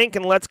on the link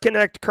and let's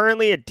connect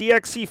currently at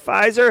DXC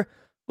Pfizer.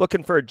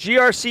 Looking for a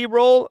GRC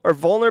role or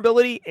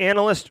vulnerability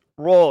analyst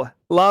role.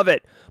 Love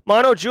it.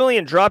 Mono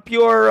Julian, drop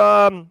your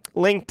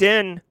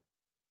LinkedIn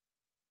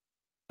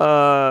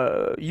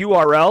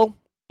URL.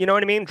 You know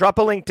what I mean? Drop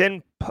a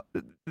LinkedIn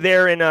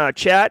there in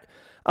chat.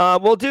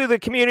 We'll do the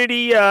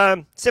community,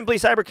 Simply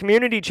Cyber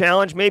Community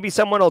Challenge. Maybe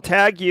someone will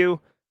tag you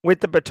with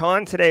the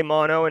baton today,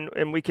 Mono,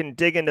 and we can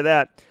dig into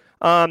that.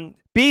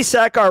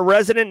 BSEC, our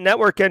resident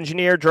network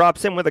engineer,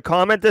 drops in with a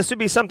comment. This would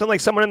be something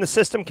like someone in the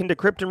system can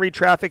decrypt and read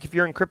traffic if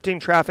you're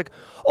encrypting traffic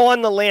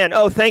on the LAN.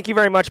 Oh, thank you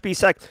very much,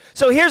 BSEC.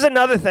 So here's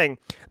another thing.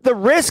 The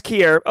risk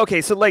here,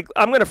 okay, so like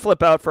I'm going to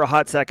flip out for a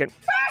hot second.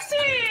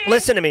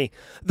 Listen to me.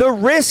 The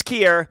risk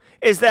here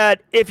is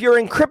that if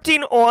you're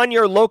encrypting on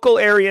your local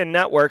area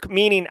network,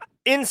 meaning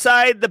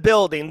inside the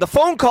building, the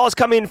phone calls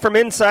come in from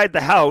inside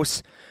the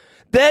house,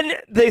 then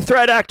the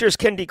threat actors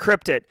can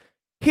decrypt it.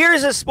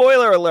 Here's a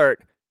spoiler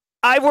alert.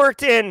 I've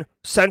worked in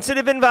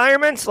sensitive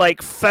environments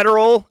like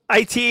federal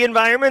IT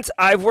environments.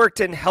 I've worked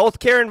in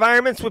healthcare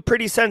environments with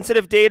pretty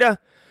sensitive data.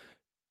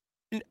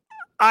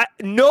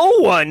 No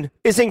one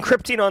is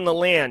encrypting on the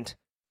land.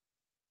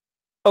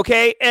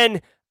 Okay?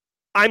 And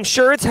I'm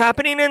sure it's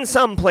happening in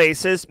some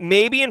places,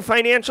 maybe in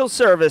financial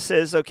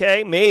services,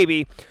 okay?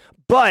 Maybe.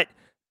 But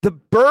the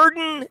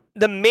burden,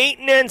 the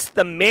maintenance,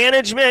 the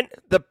management,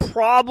 the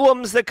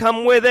problems that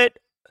come with it,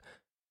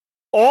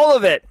 all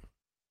of it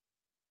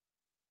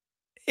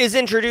is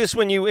introduced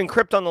when you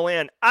encrypt on the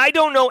LAN. I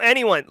don't know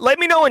anyone. Let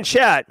me know in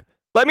chat.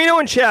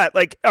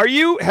 Like, have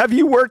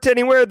you worked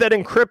anywhere that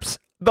encrypts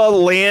the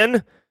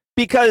LAN?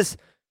 Because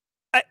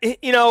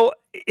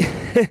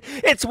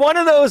It's one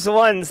of those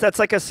ones that's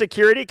like a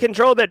security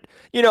control that,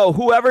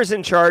 whoever's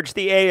in charge,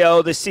 the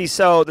AO, the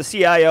CISO, the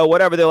CIO,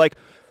 whatever, they're like,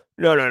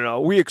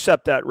 no, we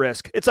accept that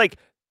risk. It's like,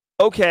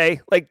 okay,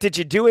 like, did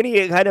you do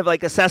any kind of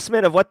like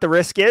assessment of what the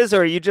risk is?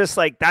 Or are you just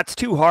like, that's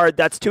too hard,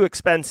 that's too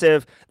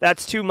expensive,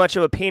 that's too much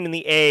of a pain in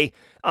the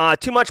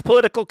too much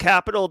political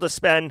capital to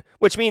spend,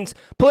 which means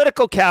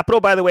political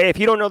capital, by the way, if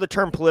you don't know the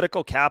term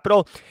political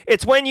capital,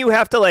 it's when you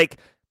have to like,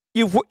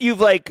 you've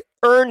like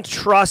earned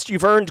trust,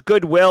 you've earned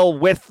goodwill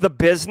with the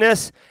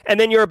business, and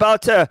then you're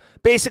about to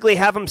basically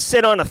have them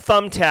sit on a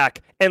thumbtack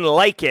and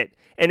like it.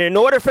 And in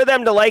order for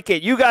them to like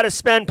it, you got to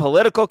spend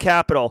political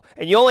capital,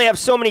 and you only have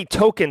so many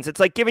tokens. It's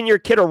like giving your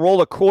kid a roll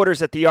of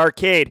quarters at the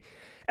arcade.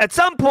 At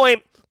some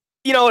point,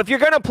 if you're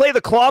going to play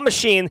the claw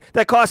machine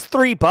that costs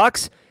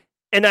 $3,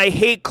 and I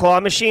hate claw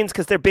machines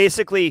because they're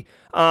basically,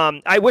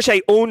 I wish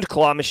I owned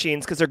claw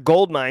machines because they're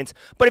gold mines.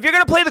 But if you're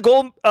going to play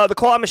the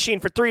claw machine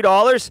for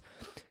 $3,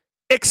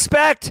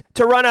 expect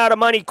to run out of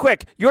money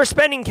quick. You're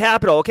spending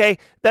capital, okay?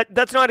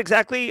 That's not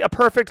exactly a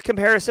perfect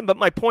comparison, but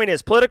my point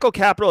is political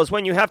capital is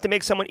when you have to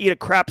make someone eat a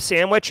crap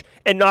sandwich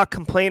and not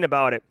complain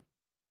about it.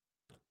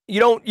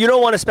 You don't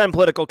want to spend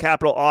political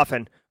capital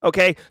often,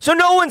 okay? So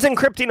no one's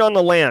encrypting on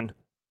the LAN.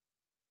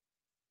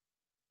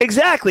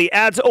 Exactly.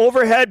 Adds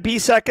overhead,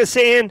 BSEC is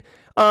saying.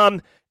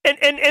 And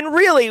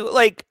really,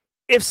 like,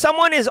 if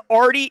someone is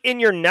already in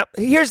your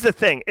here's the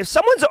thing. If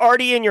someone's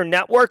already in your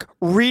network,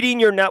 reading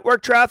your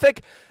network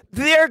traffic,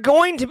 they're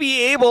going to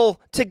be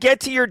able to get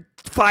to your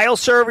file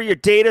server, your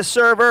data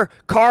server.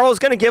 Carl's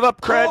going to give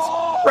up creds,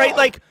 right?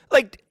 Like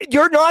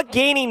you're not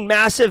gaining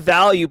massive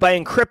value by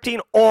encrypting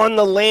on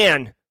the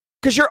LAN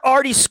because you're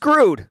already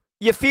screwed.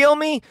 You feel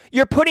me?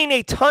 You're putting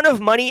a ton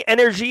of money,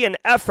 energy, and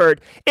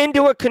effort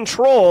into a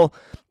control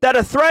that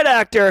a threat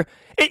actor,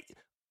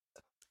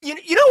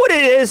 you know what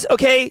it is,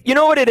 okay? You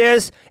know what it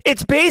is?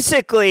 It's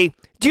basically,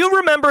 do you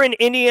remember in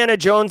Indiana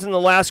Jones and the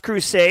Last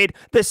Crusade,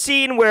 the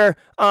scene where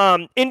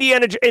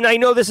Indiana, and I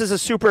know this is a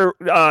super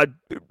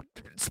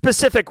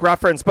specific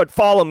reference, but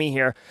follow me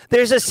here.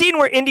 There's a scene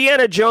where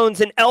Indiana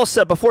Jones and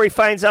Elsa, before he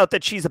finds out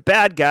that she's a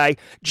bad guy,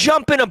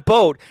 jump in a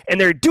boat,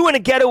 and they're doing a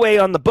getaway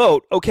on the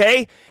boat,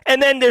 okay?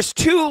 And then there's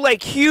two,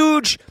 like,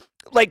 huge,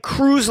 like,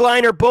 cruise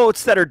liner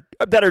boats that are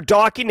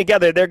docking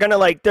together. They're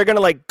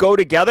gonna go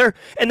together,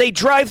 and they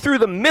drive through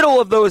the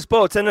middle of those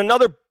boats, and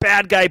another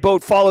bad guy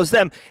boat follows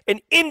them, and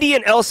Indy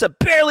and Elsa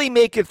barely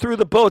make it through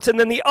the boats, and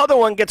then the other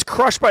one gets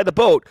crushed by the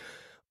boat.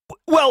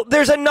 Well,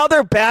 there's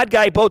another bad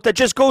guy boat that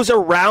just goes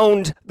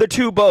around the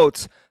two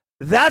boats.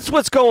 That's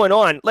what's going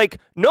on. Like,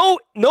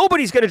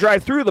 nobody's gonna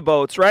drive through the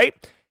boats, right?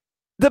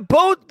 The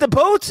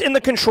boats in the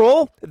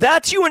control,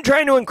 that's you and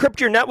trying to encrypt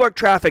your network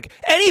traffic.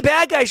 Any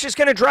bad guy's just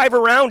going to drive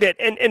around it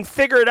and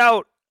figure it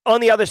out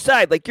on the other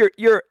side. Like you're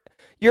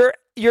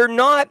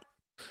not,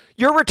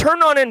 your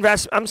return on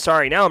investment. I'm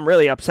sorry, now I'm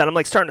really upset. I'm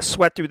like starting to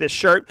sweat through this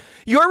shirt.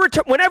 Your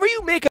return, whenever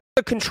you make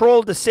a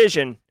controlled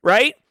decision,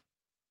 right?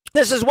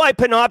 This is why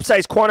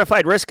Panoptcy's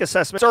quantified risk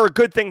assessments are a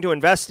good thing to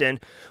invest in.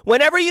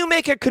 Whenever you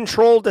make a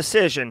controlled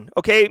decision,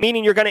 okay,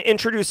 meaning you're going to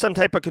introduce some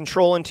type of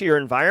control into your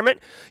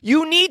environment,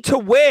 you need to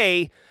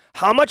weigh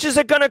how much is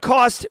it going to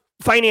cost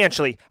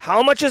financially?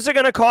 How much is it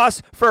going to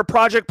cost for a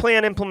project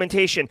plan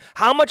implementation?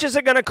 How much is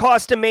it going to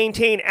cost to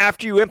maintain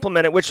after you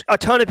implement it, which a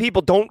ton of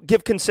people don't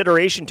give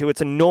consideration to.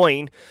 It's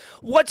annoying.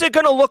 What's it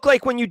going to look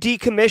like when you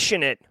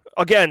decommission it?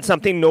 Again,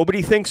 something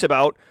nobody thinks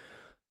about.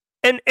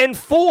 And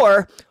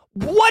four,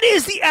 what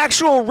is the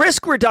actual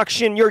risk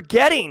reduction you're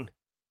getting?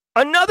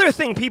 Another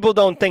thing people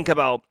don't think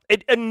about.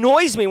 It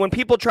annoys me when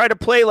people try to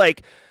play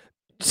like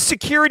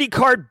security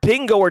card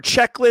bingo or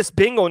checklist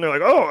bingo, and they're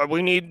like, "Oh,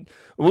 we need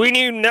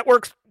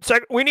networks.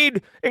 We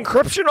need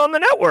encryption on the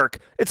network."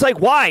 It's like,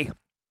 why?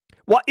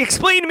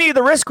 Explain to me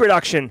the risk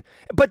reduction.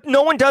 But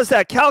no one does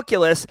that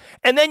calculus,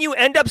 and then you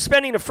end up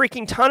spending a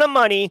freaking ton of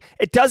money.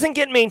 It doesn't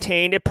get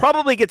maintained. It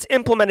probably gets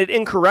implemented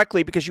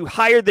incorrectly because you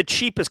hired the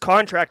cheapest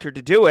contractor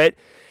to do it.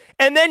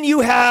 And then you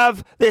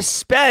have this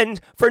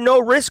spend for no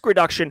risk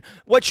reduction.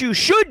 What you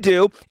should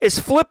do is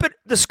flip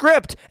the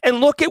script and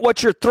look at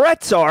what your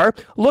threats are,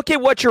 look at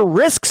what your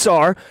risks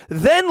are,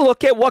 then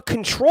look at what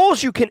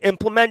controls you can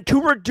implement to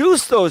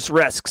reduce those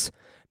risks.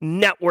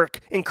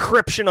 Network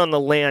encryption on the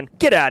LAN.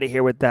 Get out of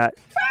here with that.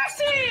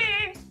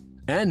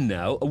 And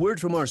now, a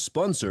word from our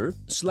sponsor,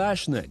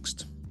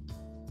 SlashNext.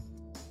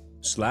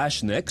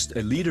 SlashNext,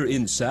 a leader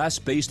in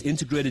SaaS-based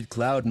integrated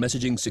cloud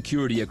messaging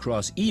security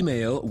across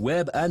email,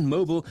 web, and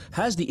mobile,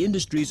 has the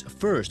industry's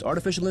first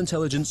artificial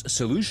intelligence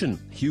solution,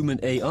 Human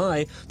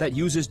AI, that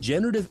uses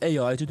generative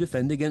AI to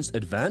defend against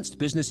advanced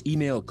business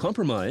email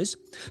compromise,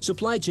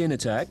 supply chain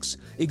attacks,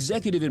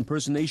 executive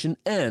impersonation,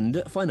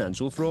 and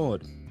financial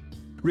fraud.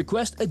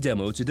 Request a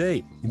demo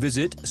today.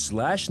 Visit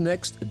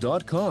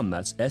slashnext.com.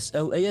 That's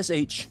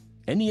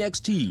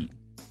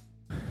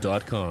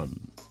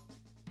SLASHNEXT.com.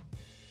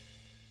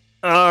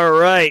 All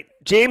right.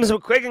 James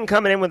McQuiggan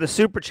coming in with a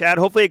super chat.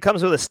 Hopefully it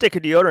comes with a stick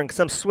of deodorant because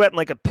I'm sweating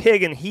like a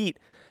pig in heat.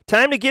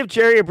 Time to give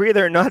Jerry a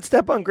breather and not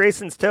step on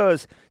Grayson's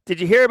toes.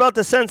 Did you hear about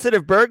the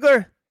sensitive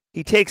burglar?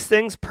 He takes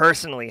things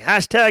personally.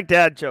 Hashtag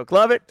dad joke.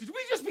 Love it. Did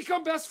we just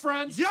become best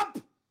friends? Yep.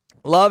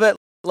 Love it.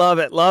 Love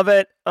it. Love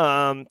it.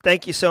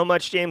 Thank you so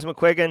much, James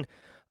McQuiggan.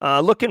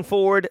 Looking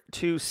forward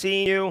to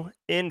seeing you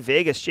in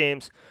Vegas,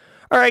 James.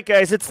 All right,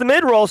 guys, it's the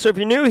mid-roll, so if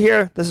you're new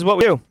here, this is what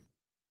we do.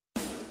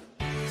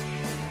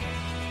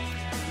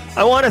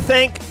 I want to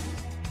thank...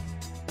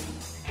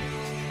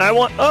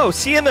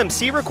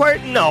 CMMC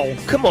required? No,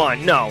 come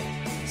on, no.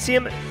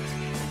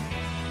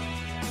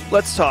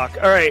 Let's talk.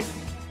 All right,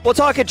 we'll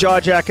talk at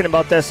Jaw-Jacking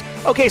about this.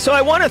 Okay, so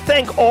I want to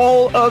thank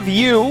all of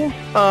you,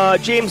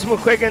 James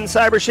McQuiggan,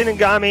 Cyber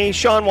Shinigami,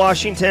 Sean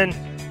Washington,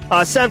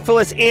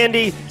 Semphilis,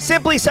 Andy,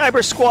 Simply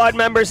Cyber Squad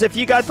members. If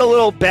you got the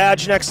little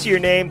badge next to your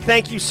name,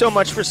 thank you so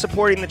much for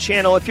supporting the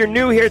channel. If you're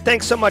new here,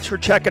 thanks so much for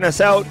checking us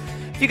out.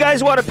 If you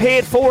guys want to pay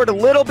it forward a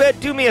little bit,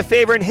 do me a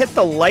favor and hit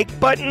the like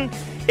button.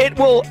 It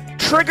will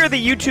trigger the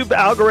YouTube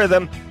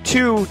algorithm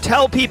to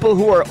tell people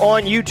who are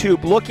on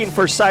YouTube looking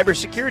for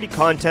cybersecurity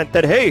content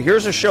that, hey,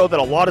 here's a show that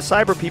a lot of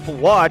cyber people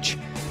watch.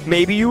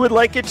 Maybe you would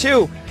like it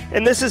too.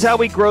 And this is how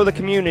we grow the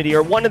community,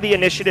 or one of the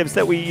initiatives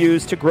that we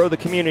use to grow the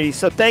community.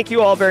 So thank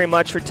you all very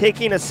much for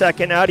taking a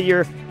second out of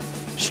your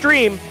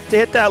stream to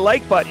hit that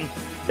like button.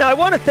 Now, I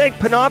want to thank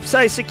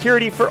Panoptcy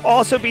Security for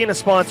also being a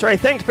sponsor. I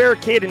thanked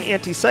Barricade and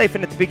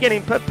Anti-Siphon at the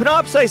beginning, but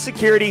Panoptcy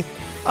Security,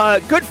 a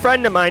good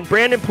friend of mine,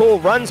 Brandon Poole,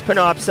 runs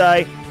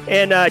Panoptcy,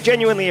 and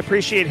genuinely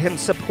appreciate him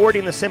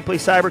supporting the Simply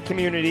Cyber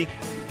community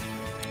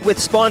with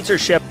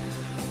sponsorship.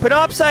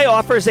 Panoptcy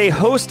offers a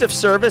host of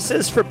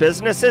services for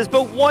businesses,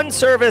 but one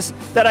service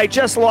that I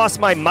just lost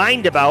my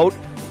mind about,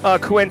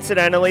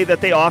 coincidentally, that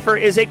they offer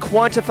is a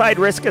quantified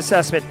risk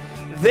assessment.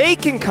 They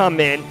can come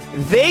in,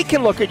 they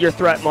can look at your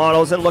threat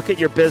models and look at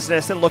your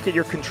business and look at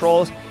your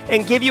controls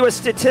and give you a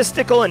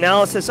statistical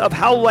analysis of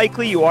how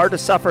likely you are to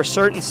suffer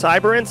certain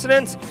cyber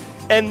incidents,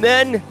 and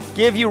then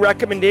give you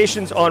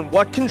recommendations on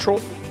what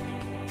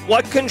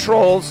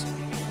controls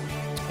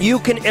you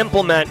can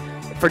implement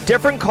for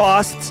different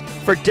costs,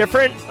 for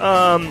different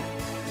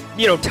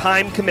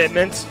time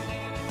commitments,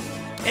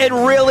 and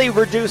really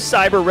reduce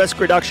cyber risk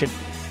reduction.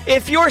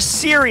 If you're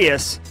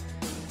serious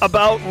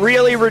about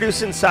really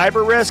reducing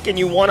cyber risk and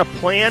you want to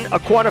plan, a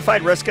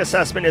quantified risk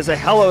assessment is a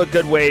hell of a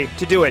good way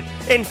to do it.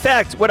 In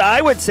fact, what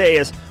I would say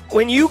is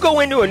when you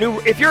go into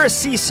if you're a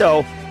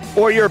CISO,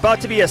 or you're about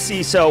to be a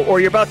CISO, or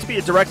you're about to be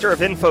a director of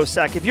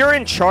InfoSec, if you're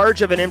in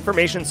charge of an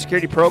information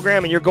security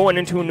program and you're going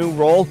into a new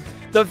role,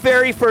 the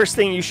very first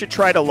thing you should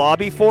try to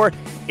lobby for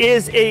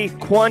is a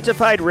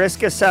quantified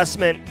risk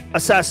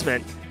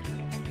assessment.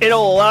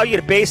 It'll allow you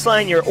to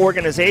baseline your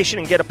organization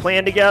and get a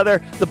plan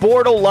together. The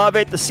board will love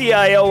it. The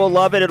CIO will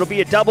love it. It'll be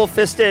a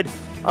double-fisted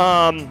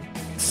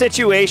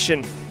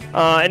situation,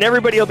 and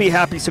everybody will be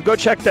happy. So go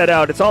check that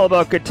out. It's all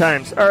about good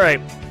times. All right.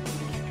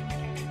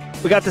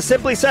 We got the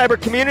Simply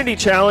Cyber Community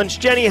Challenge.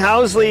 Jenny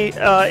Housley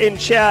in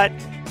chat.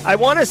 I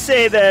want to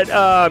say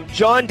that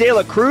John De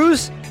La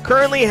Cruz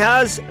currently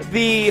has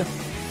the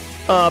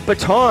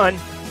baton.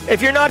 If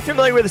you're not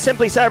familiar with the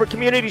Simply Cyber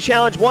Community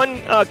Challenge,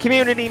 one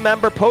community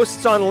member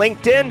posts on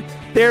LinkedIn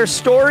their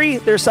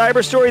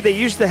cyber story. They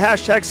use the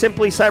hashtag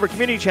Simply Cyber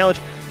Community Challenge.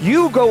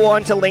 You go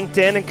on to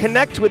LinkedIn and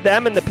connect with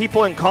them and the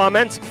people in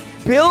comments.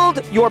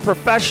 Build your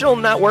professional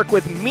network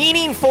with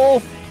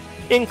meaningful,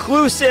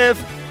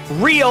 inclusive,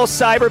 real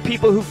cyber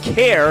people who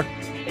care,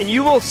 and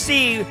you will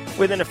see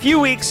within a few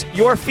weeks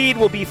your feed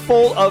will be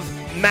full of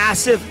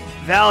massive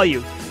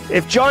value.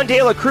 If John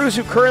De La Cruz,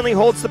 who currently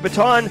holds the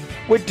baton,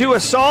 would do a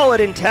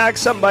solid and tag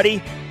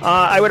somebody,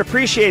 I would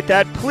appreciate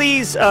that.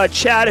 Please,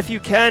 chat, if you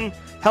can,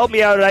 help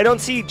me out. I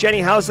don't see Jenny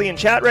Housley in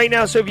chat right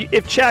now, so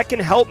if chat can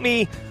help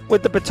me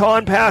with the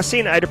baton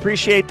passing, I'd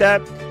appreciate that.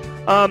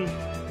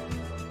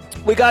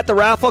 We got the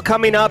raffle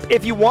coming up.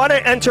 If you want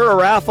to enter a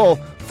raffle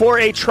for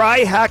a Try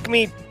Hack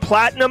Me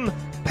Platinum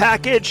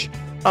package,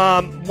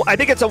 I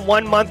think it's a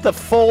 1 month of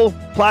full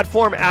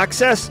platform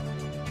access.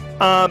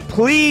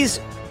 Please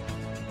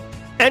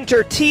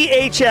enter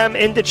THM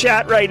into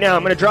chat right now.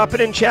 I'm going to drop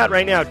it in chat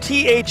right now.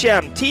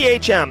 THM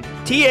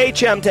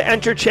to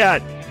enter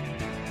chat.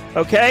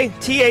 Okay?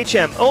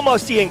 THM.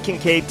 Almost Ian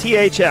Kincaid.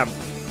 THM.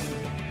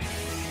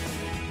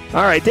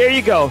 All right, there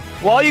you go.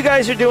 While you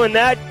guys are doing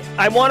that,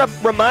 I want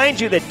to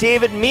remind you that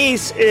David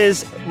Meese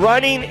is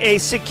running a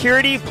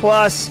Security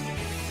Plus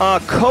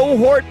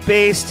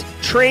cohort-based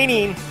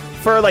training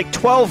for like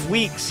 12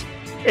 weeks.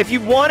 If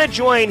you want to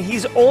join,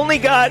 he's only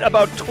got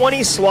about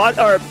 20 slots,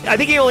 or I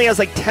think he only has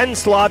like 10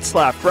 slots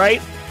left, right?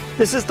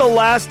 This is the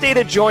last day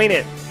to join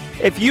it.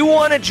 If you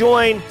want to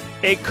join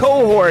a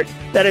cohort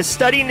that is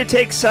studying to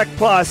take Sec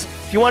Plus,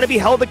 if you want to be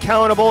held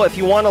accountable, if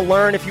you want to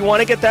learn, if you want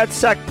to get that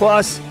Sec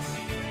Plus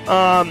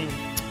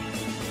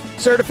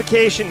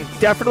certification,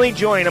 definitely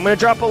join. I'm going to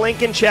drop a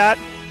link in chat.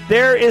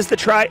 There is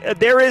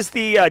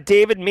the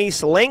David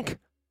Meese link.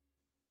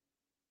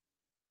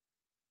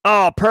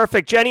 Oh,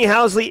 perfect. Jenny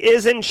Housley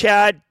is in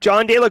chat.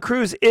 John De La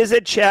Cruz is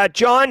at chat.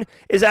 John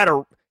is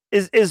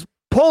is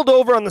pulled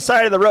over on the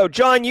side of the road.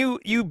 John,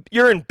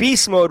 you're in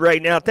beast mode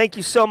right now. Thank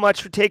you so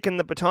much for taking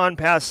the baton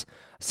pass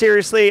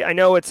seriously. I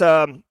know it's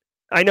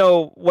I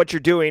know what you're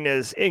doing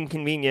is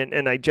inconvenient,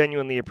 and I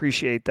genuinely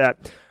appreciate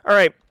that. All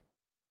right.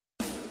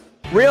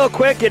 Real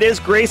quick, it is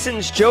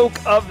Grayson's joke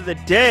of the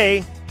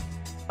day.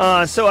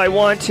 So I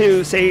want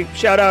to say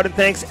shout out and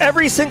thanks.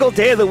 Every single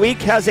day of the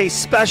week has a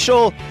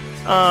special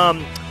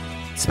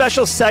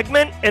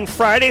segment, and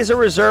Fridays are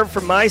reserved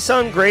for my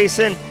son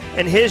Grayson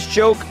and his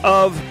joke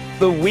of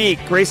the week.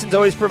 Grayson's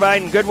always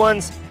providing good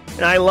ones,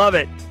 and I love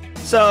it.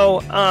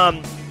 So all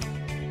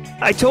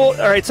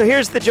right, so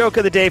here's the joke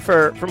of the day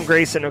from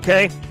Grayson,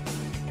 okay?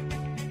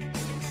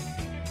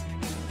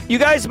 You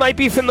guys might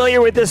be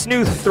familiar with this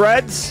new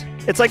Threads.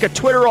 It's like a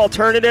Twitter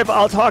alternative.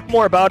 I'll talk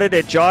more about it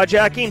at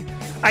Jawjacking.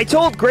 I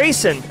told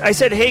Grayson, I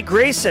said, hey,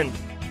 Grayson,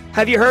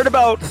 have you heard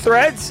about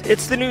Threads?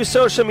 It's the new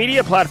social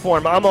media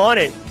platform. I'm on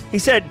it. He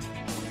said,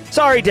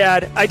 sorry,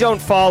 Dad, I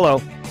don't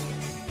follow.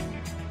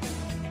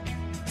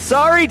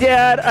 Sorry,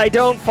 Dad, I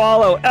don't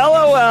follow.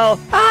 LOL.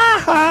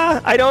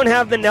 I don't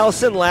have the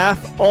Nelson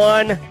laugh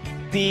on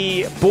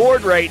the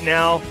board right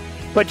now.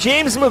 But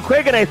James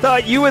McQuiggan, I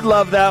thought you would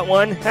love that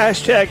one.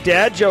 Hashtag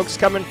dad jokes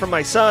coming from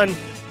my son.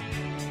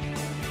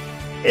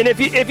 And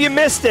if you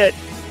missed it,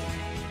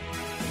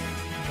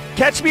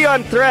 catch me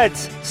on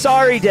Threads.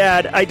 Sorry,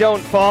 Dad, I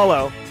don't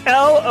follow.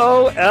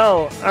 LOL.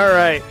 All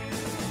right.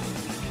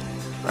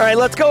 All right,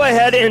 let's go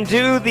ahead and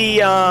do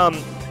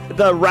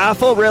the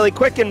raffle really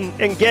quick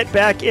and get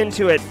back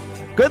into it.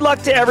 Good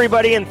luck to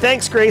everybody, and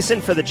thanks,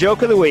 Grayson, for the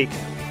joke of the week.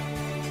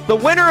 The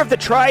winner of the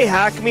Try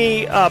Hack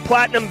Me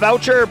Platinum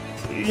Voucher,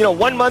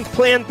 1 month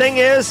plan thing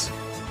is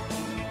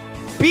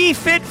Be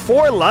Fit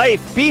for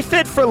Life. Be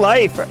Fit for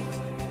Life.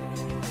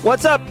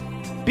 What's up,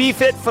 Be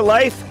Fit for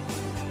Life?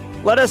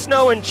 Let us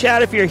know in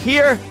chat if you're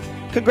here.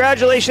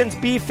 Congratulations,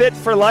 Be Fit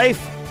for Life.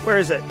 Where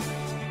is it?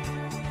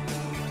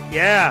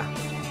 Yeah.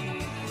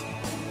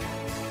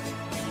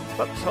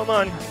 Oops, hold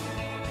on.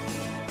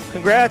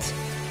 Congrats.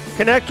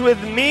 Connect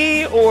with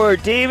me or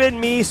David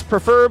Meese,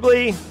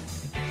 preferably,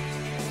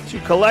 to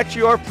collect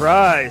your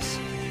prize.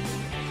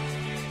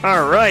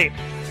 All right.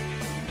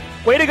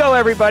 Way to go,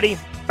 everybody.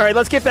 All right,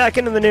 let's get back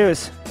into the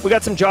news. We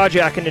got some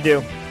jaw-jacking to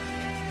do.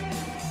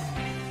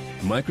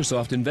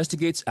 Microsoft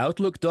investigates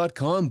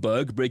Outlook.com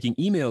bug breaking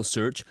email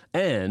search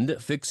and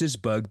fixes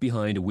bug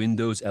behind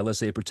Windows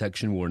LSA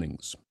protection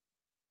warnings.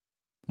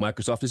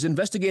 Microsoft is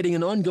investigating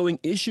an ongoing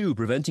issue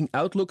preventing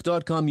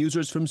Outlook.com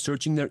users from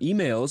searching their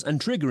emails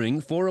and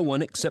triggering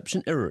 401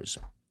 exception errors.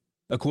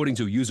 According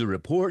to user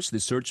reports, the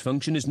search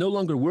function is no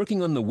longer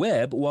working on the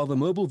web, while the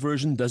mobile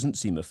version doesn't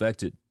seem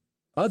affected.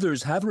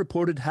 Others have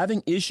reported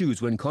having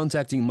issues when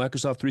contacting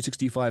Microsoft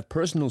 365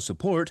 personal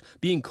support,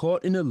 being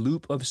caught in a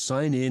loop of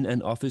sign-in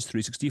and Office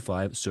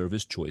 365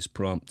 service choice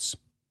prompts.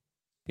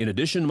 In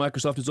addition,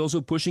 Microsoft is also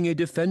pushing a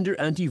Defender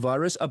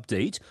antivirus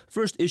update,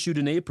 first issued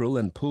in April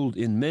and pulled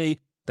in May,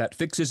 that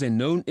fixes a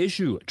known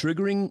issue,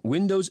 triggering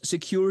Windows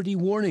security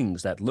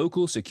warnings that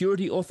Local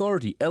Security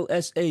Authority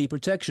LSA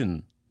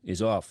protection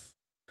is off.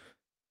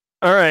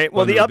 All right.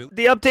 Well, the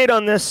update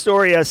on this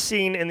story, as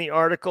seen in the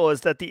article,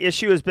 is that the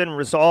issue has been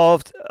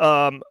resolved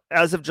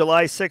as of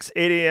July 6,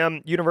 8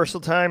 a.m.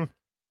 Universal Time.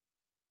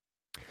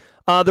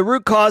 The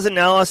root cause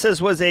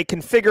analysis was a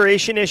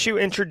configuration issue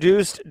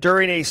introduced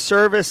during a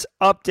service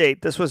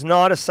update. This was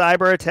not a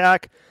cyber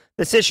attack.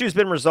 This issue has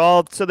been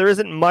resolved, so there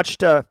isn't much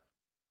to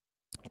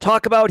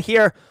talk about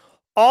here.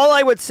 All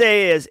I would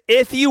say is,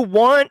 if you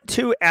want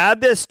to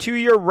add this to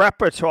your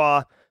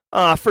repertoire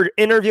for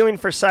interviewing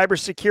for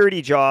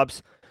cybersecurity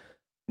jobs,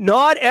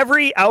 not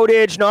every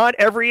outage, not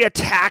every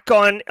attack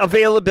on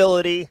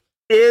availability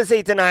is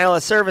a denial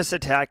of service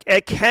attack.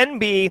 It can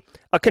be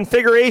a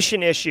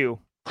configuration issue.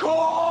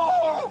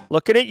 Carl!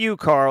 Looking at you,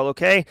 Carl,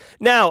 okay?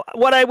 Now,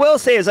 what I will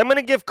say is I'm going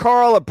to give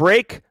Carl a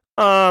break.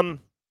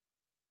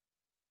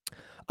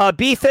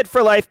 Be Fit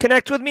for Life.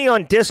 Connect with me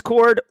on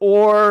Discord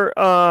or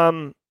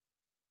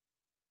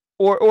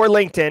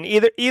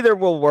LinkedIn. Either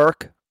will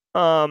work,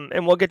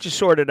 and we'll get you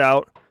sorted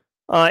out.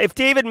 If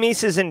David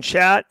Meese is in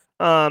chat,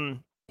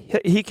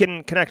 he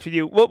can connect with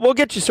you. We'll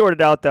get you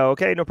sorted out, though,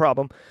 okay? No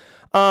problem.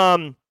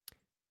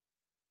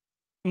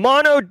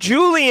 Mono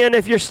Julian,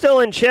 if you're still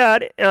in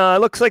chat,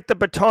 looks like the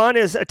baton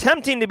is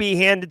attempting to be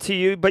handed to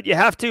you, but you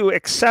have to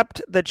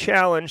accept the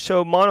challenge.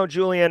 So, Mono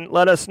Julian,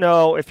 let us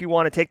know if you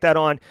want to take that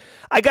on.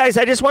 Guys,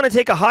 I just want to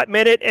take a hot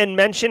minute and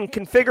mention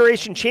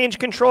configuration change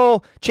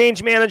control,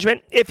 change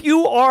management. If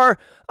you are,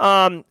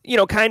 kind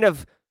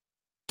of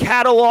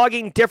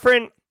cataloging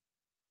different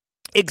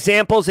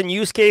examples and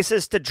use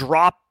cases to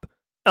drop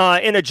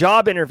in a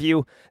job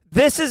interview,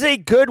 this is a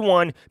good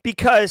one,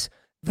 because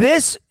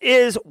this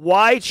is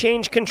why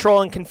change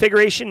control and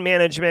configuration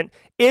management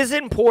is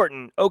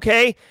important,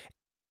 okay?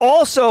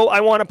 Also,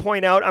 I want to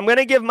point out, I'm going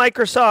to give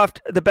Microsoft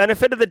the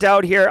benefit of the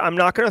doubt here. I'm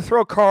not going to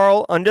throw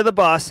Carl under the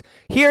bus.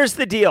 Here's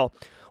the deal.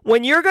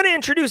 When you're going to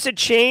introduce a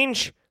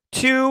change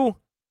to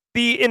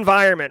the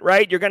environment,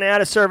 right? You're going to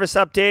add a service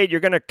update. You're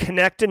going to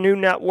connect a new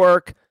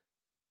network,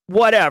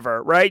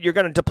 whatever, right? You're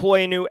going to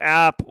deploy a new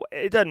app.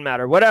 It doesn't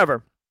matter,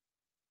 whatever.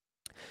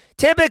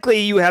 Typically,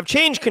 you have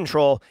change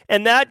control,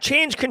 and that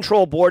change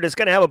control board is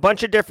going to have a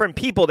bunch of different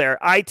people there.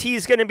 IT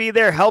is going to be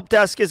there, help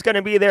desk is going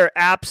to be there,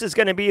 apps is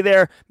going to be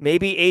there,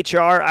 maybe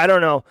HR, I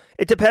don't know.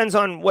 It depends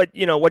on what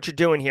you're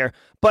doing here.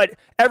 But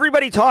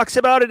everybody talks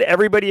about it,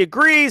 everybody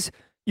agrees.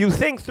 You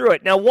think through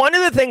it. Now, one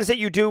of the things that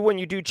you do when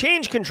you do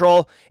change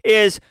control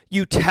is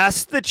you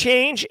test the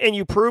change and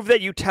you prove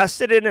that you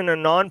tested it in a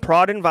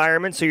non-prod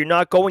environment, so you're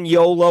not going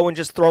YOLO and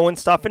just throwing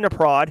stuff into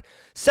prod.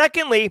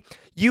 Secondly,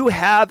 you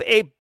have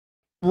a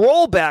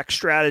rollback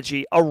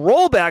strategy. A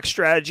rollback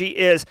strategy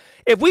is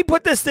if we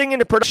put this thing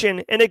into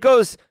production and it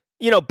goes,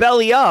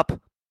 belly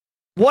up,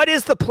 what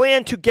is the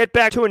plan to get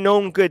back to a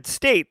known good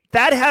state?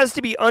 That has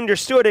to be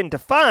understood and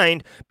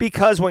defined,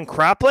 because when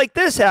crap like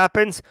this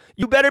happens,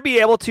 you better be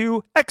able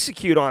to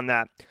execute on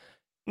that.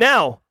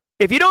 Now,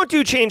 if you don't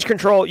do change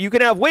control, you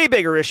can have way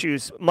bigger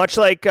issues, much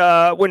like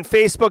when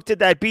Facebook did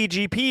that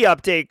BGP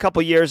update a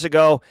couple years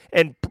ago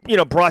and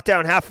brought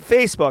down half of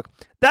Facebook.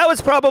 That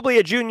was probably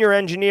a junior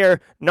engineer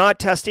not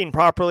testing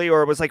properly,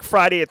 or it was like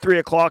Friday at 3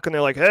 o'clock and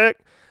they're like, hey,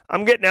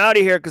 I'm getting out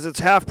of here because it's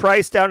half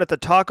price down at the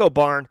taco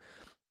barn.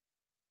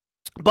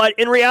 But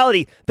in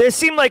reality, this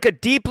seemed like a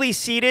deeply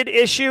seated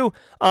issue.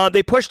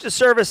 They pushed a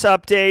service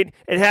update.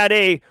 It had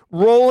a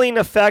rolling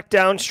effect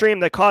downstream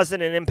that caused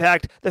an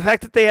impact. The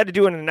fact that they had to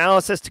do an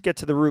analysis to get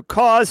to the root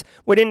cause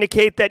would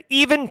indicate that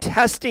even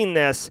testing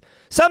this,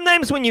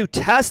 sometimes when you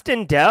test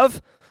in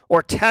dev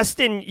or test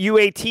in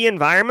UAT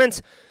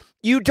environments,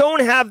 you don't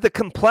have the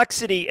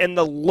complexity and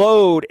the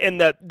load and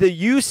the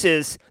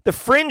uses, the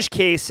fringe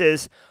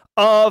cases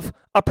of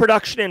a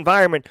production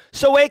environment.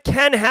 So it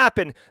can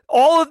happen.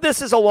 All of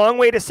this is a long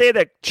way to say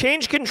that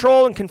change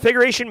control and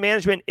configuration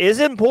management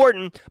is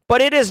important,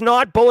 but it is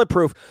not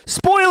bulletproof.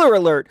 Spoiler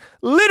alert,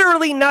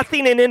 literally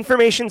nothing in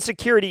information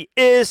security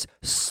is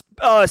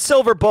a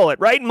silver bullet,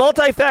 right?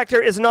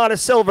 Multi-factor is not a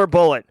silver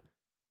bullet.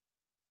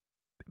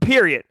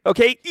 Period.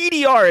 Okay,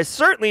 EDR is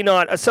certainly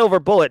not a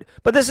silver bullet,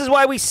 but this is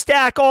why we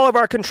stack all of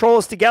our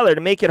controls together to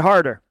make it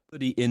harder.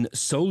 In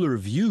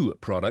SolarView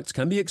products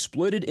can be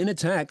exploited in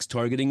attacks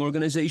targeting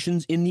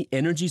organizations in the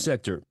energy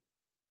sector.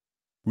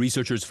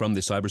 Researchers from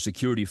the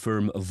cybersecurity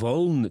firm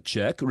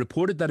VulnCheck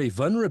reported that a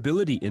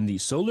vulnerability in the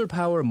solar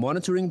power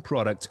monitoring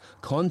product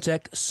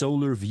Contec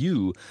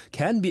SolarView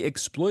can be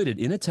exploited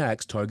in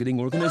attacks targeting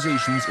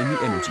organizations in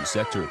the energy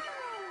sector.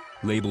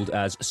 Labeled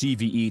as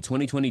CVE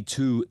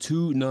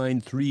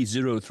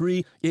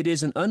 2022-29303, it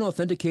is an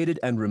unauthenticated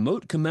and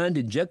remote command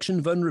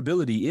injection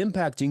vulnerability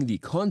impacting the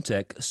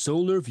Contec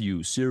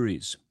SolarView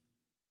series.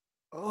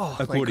 Oh,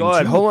 my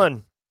God.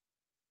 Hold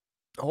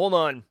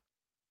on.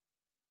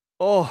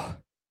 Oh.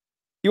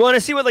 You want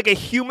to see what like a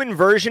human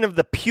version of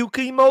the puke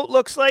emote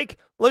looks like?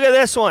 Look at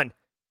this one.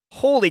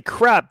 Holy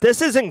crap.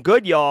 This isn't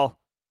good, y'all.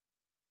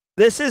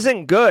 This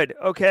isn't good,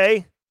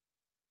 okay?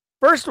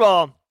 First of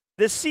all,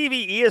 this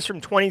CVE is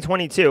from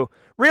 2022.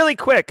 Really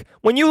quick,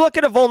 when you look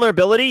at a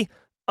vulnerability,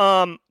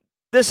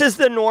 this is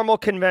the normal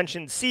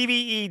convention.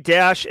 CVE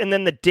dash, and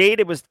then the date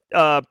it was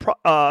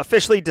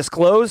officially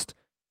disclosed,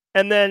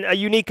 and then a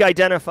unique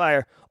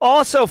identifier.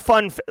 Also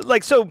fun,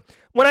 so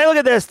when I look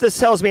at this, this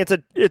tells me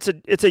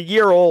it's a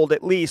year old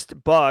at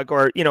least bug,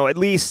 or at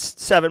least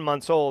 7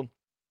 months old.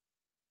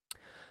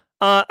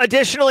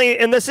 Additionally,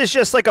 and this is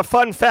just like a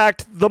fun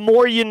fact, the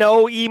more you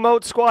know,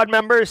 emote squad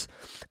members.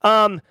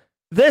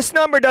 This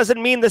number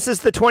doesn't mean this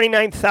is the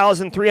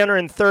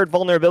 29,303rd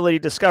vulnerability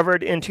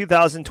discovered in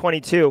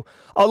 2022.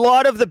 A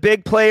lot of the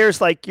big players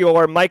like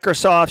your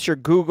Microsofts, your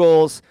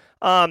Googles,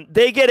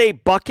 they get a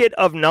bucket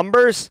of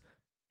numbers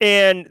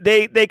and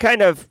they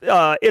kind of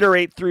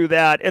iterate through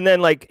that. And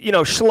then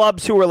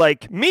schlubs who are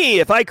like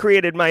me, if I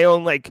created my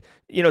own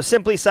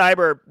Simply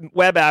Cyber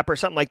web app or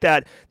something like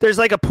that, there's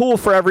like a pool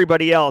for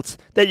everybody else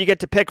that you get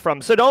to pick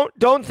from. So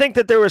don't think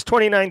that there was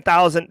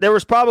 29,000. There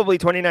was probably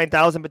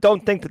 29,000, but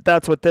don't think that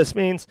that's what this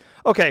means.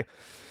 Okay,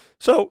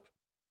 so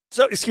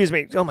excuse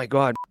me. Oh my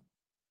God.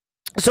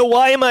 So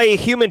why am I a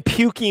human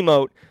puke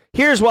emote?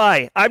 Here's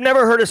why. I've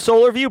never heard a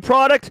SolarView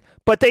product,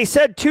 but they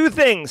said two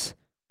things.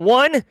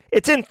 One,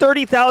 it's in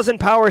 30,000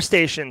 power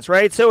stations,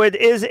 right? So it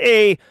is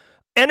a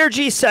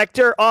energy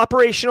sector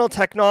operational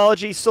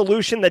technology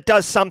solution that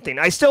does something.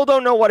 I still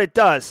don't know what it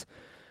does.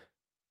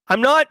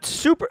 I'm not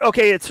super...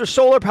 Okay, it's for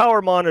solar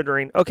power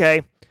monitoring.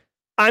 Okay.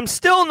 I'm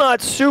still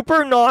not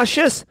super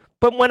nauseous,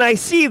 but when I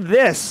see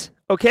this,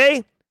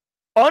 okay,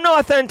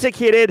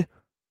 unauthenticated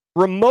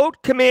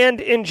remote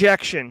command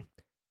injection,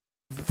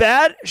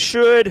 that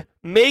should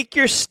make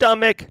your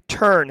stomach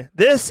turn.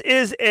 This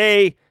is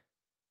a...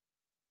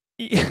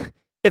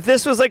 If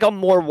this was like a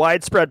more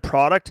widespread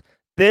product...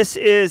 This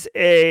is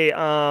a,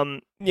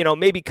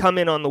 maybe come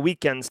in on the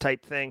weekends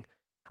type thing.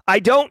 I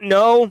don't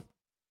know.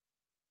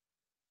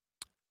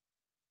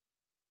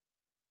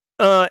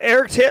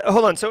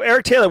 Hold on. So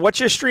Eric Taylor, what's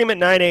your stream at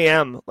 9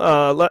 a.m.?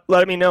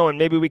 Let me know and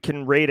maybe we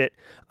can rate it.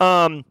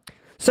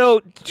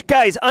 So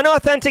guys,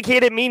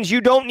 unauthenticated means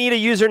you don't need a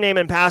username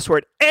and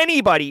password.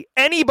 Anybody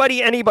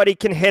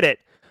can hit it.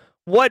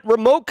 What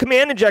remote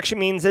command injection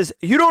means is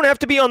you don't have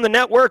to be on the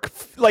network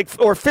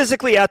or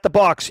physically at the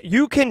box.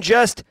 You can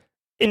just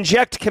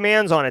inject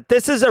commands on it.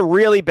 This is a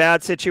really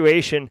bad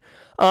situation.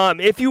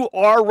 If you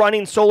are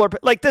running solar,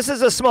 like this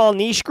is a small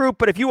niche group,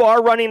 but if you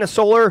are running a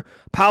solar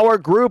power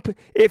group,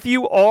 if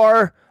you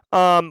are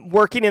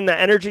working in the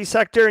energy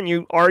sector and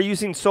you are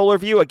using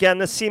SolarView, again,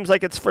 this seems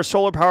like it's for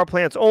solar power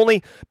plants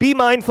only. Be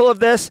mindful of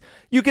this.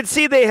 You can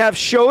see they have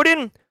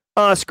Shodan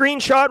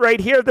screenshot right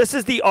here. This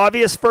is the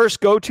obvious first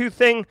go-to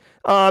thing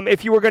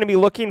if you were going to be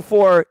looking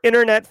for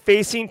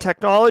internet-facing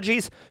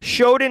technologies.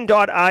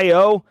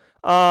 Shodan.io.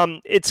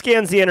 It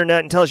scans the internet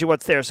and tells you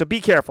what's there, so be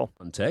careful.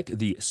 On tech,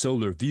 the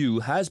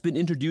SolarView has been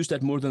introduced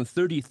at more than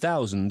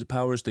 30,000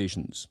 power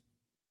stations.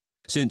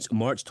 Since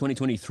March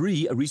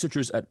 2023,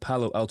 researchers at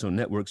Palo Alto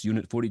Networks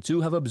Unit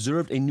 42 have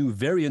observed a new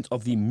variant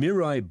of the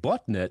Mirai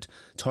botnet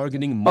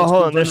targeting multiple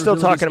hold on, they're still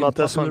talking about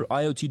this one.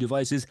 IoT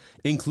devices,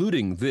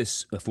 including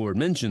this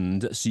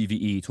aforementioned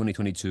CVE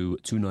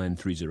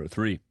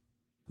 2022-29303.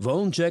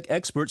 VulnCheck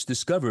experts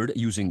discovered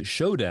using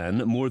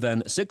Shodan more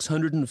than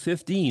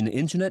 615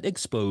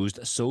 internet-exposed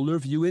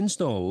SolarView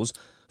installs,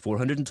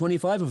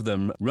 425 of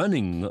them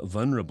running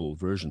vulnerable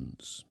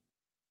versions.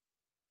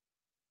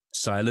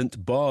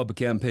 Silent Bob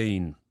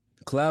campaign.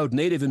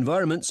 Cloud-native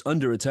environments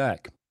under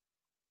attack.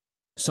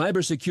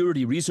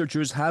 Cybersecurity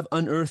researchers have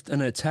unearthed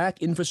an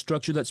attack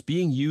infrastructure that's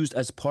being used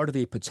as part of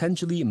a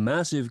potentially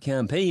massive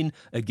campaign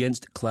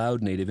against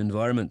cloud-native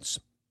environments.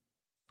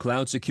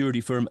 Cloud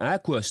security firm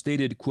Aqua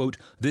stated, quote,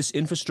 "This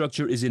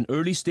infrastructure is in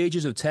early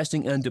stages of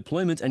testing and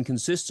deployment and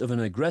consists of an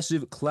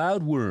aggressive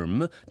cloud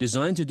worm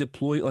designed to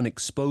deploy on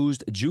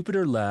exposed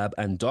Jupyter Lab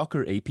and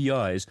Docker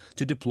APIs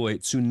to deploy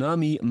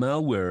tsunami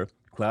malware,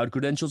 cloud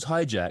credentials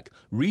hijack,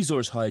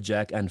 resource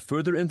hijack, and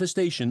further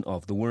infestation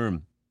of the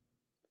worm."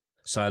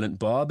 Silent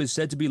Bob is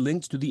said to be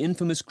linked to the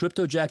infamous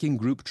cryptojacking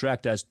group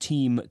tracked as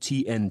Team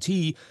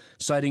TNT,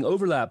 citing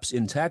overlaps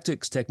in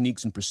tactics,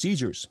 techniques, and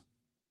procedures.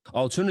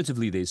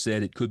 Alternatively, they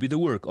said it could be the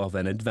work of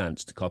an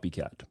advanced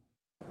copycat.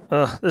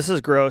 This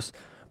is gross.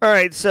 All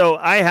right, so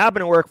I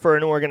happen to work for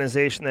an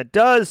organization that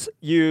does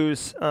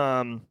use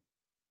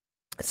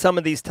some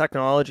of these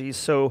technologies,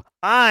 so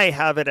I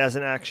have it as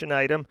an action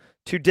item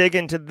to dig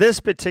into this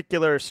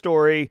particular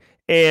story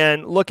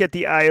and look at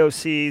the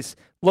IOCs,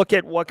 look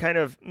at what kind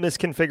of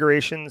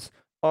misconfigurations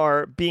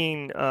are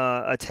being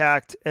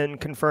attacked, and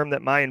confirm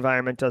that my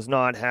environment does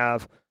not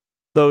have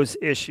those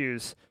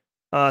issues.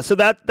 So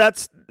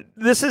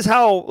this is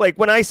how, like,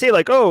 when I say,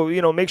 like, oh,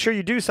 make sure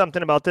you do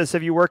something about this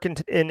if you work in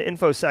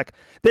InfoSec.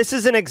 This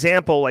is an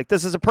example. Like,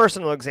 this is a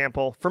personal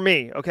example for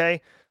me.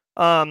 Okay,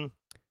 I'm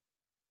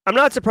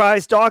not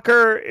surprised.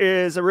 Docker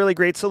is a really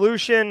great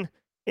solution,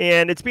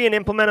 and it's being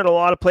implemented a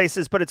lot of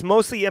places, but it's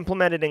mostly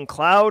implemented in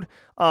cloud.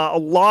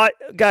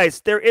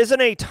 Guys, there isn't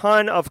a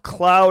ton of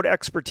cloud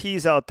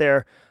expertise out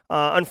there.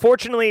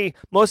 Unfortunately,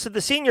 most of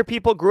the senior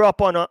people grew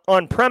up on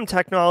on-prem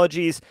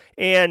technologies,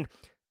 and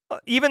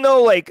even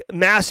though like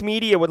mass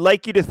media would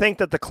like you to think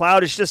that the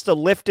cloud is just a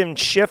lift and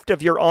shift of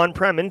your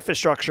on-prem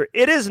infrastructure,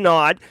 it is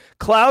not.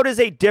 Cloud is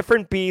a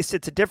different beast.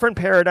 It's a different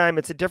paradigm.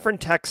 It's a different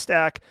tech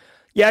stack.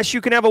 Yes,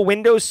 you can have a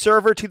Windows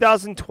Server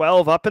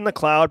 2012 up in the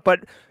cloud,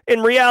 but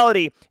in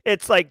reality,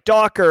 it's like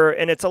Docker,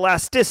 and it's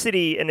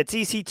elasticity, and it's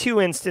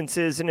EC2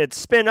 instances, and it's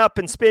spin up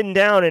and spin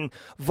down, and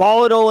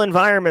volatile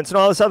environments, and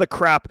all this other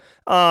crap.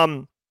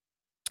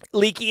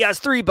 Leaky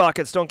S3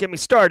 buckets, don't get me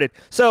started.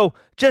 So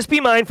just be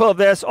mindful of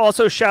this.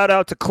 Also, shout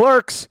out to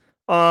Clerks.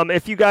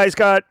 If you guys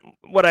got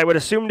what I would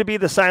assume to be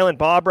the Silent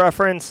Bob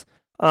reference,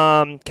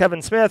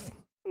 Kevin Smith,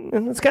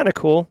 that's kind of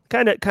cool.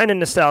 Kind of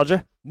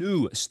nostalgia.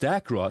 New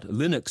Stackrot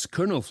Linux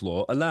kernel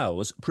flaw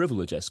allows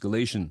privilege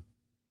escalation.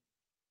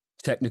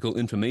 Technical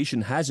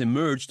information has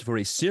emerged for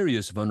a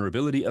serious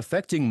vulnerability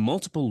affecting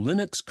multiple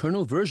Linux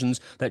kernel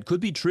versions that could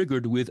be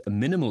triggered with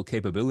minimal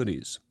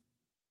capabilities.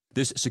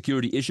 This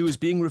security issue is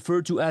being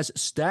referred to as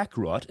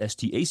Stackrot,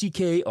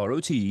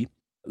 S-T-A-C-K-R-O-T,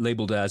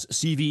 labeled as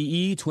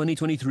CVE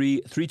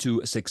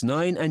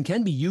 2023-3269, and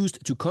can be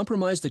used to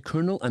compromise the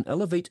kernel and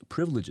elevate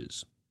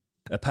privileges.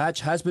 A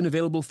patch has been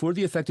available for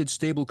the affected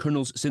stable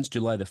kernels since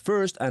July the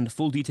 1st, and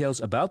full details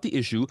about the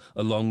issue,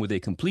 along with a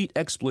complete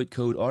exploit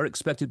code, are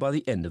expected by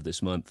the end of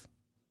this month.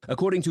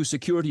 According to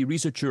security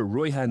researcher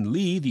Royhan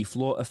Lee, the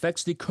flaw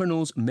affects the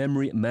kernel's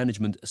memory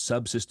management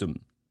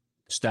subsystem.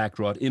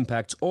 Stackrot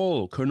impacts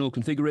all kernel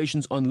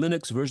configurations on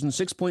Linux version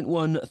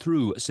 6.1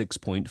 through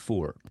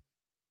 6.4.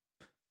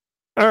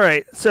 All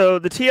right, so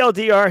the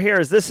TLDR here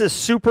is this is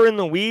super in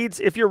the weeds.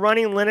 If you're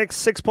running Linux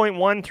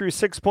 6.1 through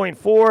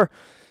 6.4,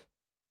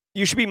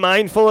 you should be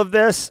mindful of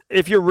this.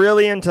 If you're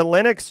really into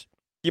Linux,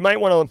 you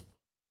might want to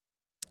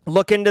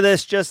look into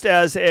this just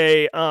as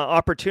a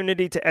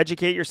opportunity to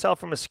educate yourself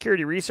from a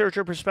security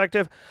researcher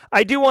perspective.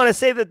 I do want to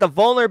say that the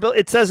vulnerability,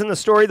 it says in the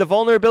story, the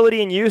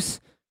vulnerability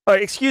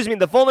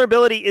the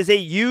vulnerability is a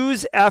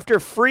use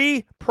after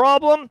free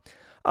problem.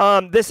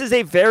 This is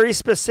a very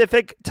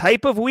specific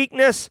type of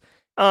weakness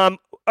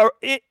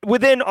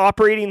within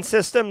operating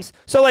systems.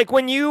 So like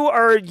when you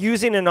are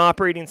using an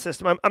operating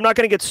system, I'm not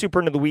going to get super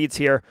into the weeds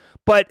here,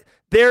 but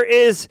there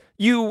is,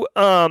 you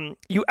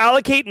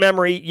allocate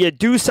memory, you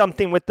do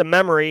something with the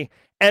memory,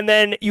 and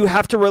then you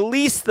have to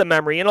release the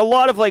memory. And a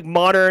lot of like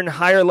modern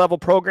higher level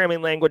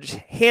programming language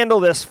handle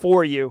this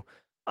for you.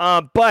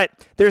 But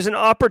there's an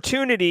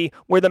opportunity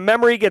where the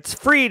memory gets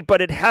freed,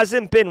 but it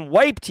hasn't been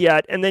wiped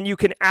yet, and then you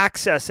can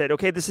access it.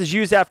 Okay, this is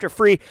use after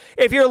free.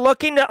 If you're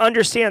looking to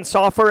understand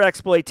software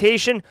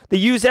exploitation, the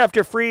use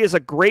after free is a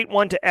great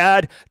one to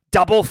add.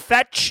 Double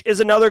fetch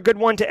is another good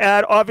one to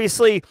add.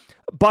 Obviously,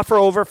 buffer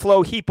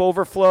overflow, heap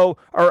overflow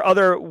are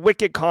other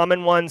wicked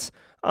common ones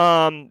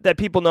that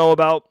people know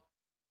about.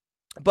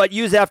 But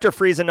use after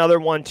free is another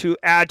one to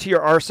add to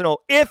your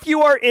arsenal. If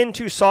you are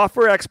into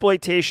software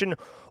exploitation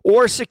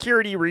or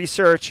security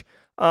research,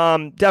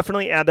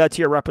 definitely add that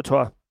to your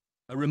repertoire.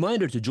 A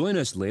reminder to join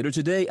us later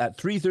today at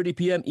 3:30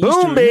 p.m. Eastern.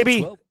 Boom,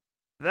 baby.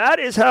 That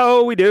is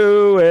how we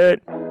do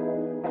it.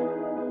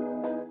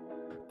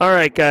 All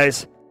right,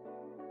 guys.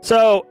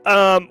 So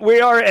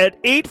we are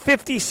at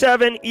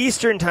 8:57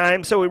 Eastern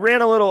time, so we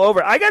ran a little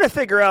over. I got to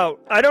figure out,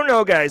 I don't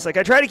know, guys. Like,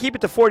 I try to keep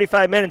it to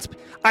 45 minutes.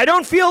 I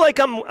don't feel like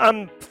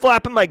I'm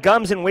flapping my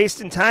gums and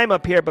wasting time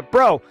up here, but,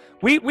 bro,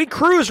 we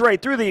cruise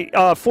right through the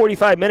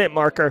 45-minute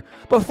marker.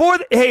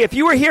 Hey, if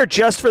you were here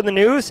just for the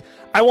news,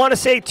 I want to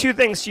say two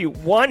things to you.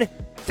 One,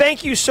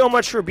 thank you so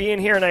much for being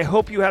here, and I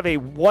hope you have a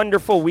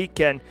wonderful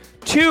weekend.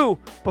 Two,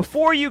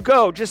 before you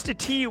go, just to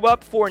tee you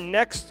up for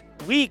next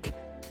week,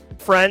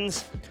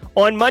 friends,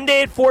 on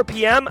Monday at 4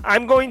 p.m.,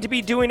 I'm going to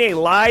be doing a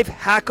live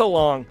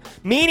hack-along,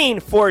 meaning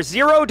for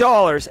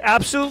 $0,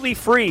 absolutely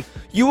free,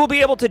 you will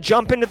be able to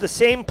jump into the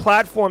same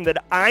platform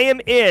that I am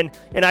in,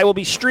 and I will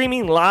be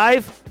streaming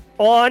live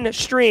on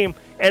stream,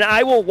 and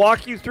I will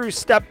walk you through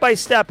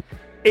step-by-step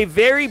a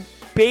very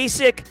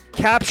basic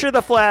capture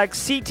the flag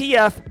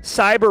CTF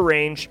cyber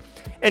range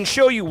and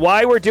show you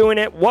why we're doing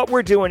it, what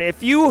we're doing.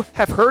 If you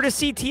have heard of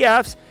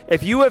CTFs,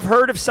 if you have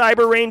heard of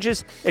cyber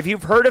ranges, if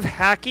you've heard of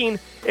hacking,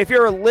 if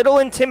you're a little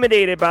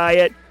intimidated by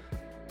it,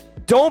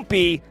 don't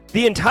be.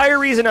 The entire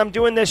reason I'm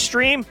doing this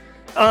stream,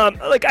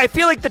 I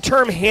feel like the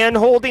term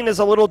hand-holding is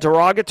a little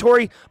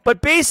derogatory,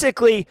 but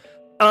basically,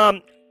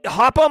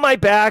 hop on my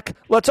back.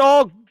 Let's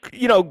all,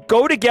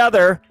 go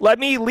together. Let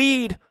me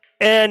lead,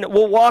 and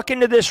we'll walk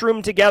into this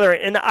room together.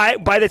 And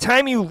by the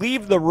time you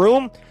leave the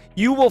room,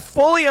 you will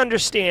fully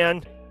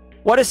understand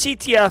what a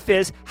CTF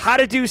is, how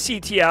to do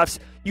CTFs.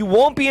 You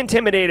won't be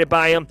intimidated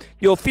by them.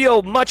 You'll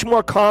feel much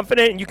more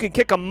confident, and you can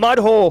kick a mud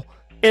hole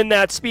in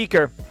that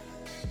speaker.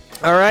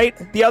 All right?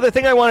 The other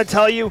thing I want to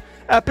tell you,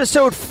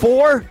 episode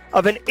 4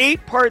 of an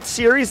 8-part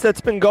series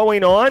that's been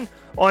going on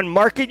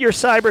Market Your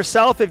Cyber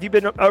Self. If you've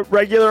been a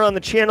regular on the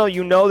channel,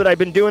 you know that I've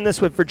been doing this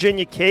with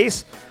Virginia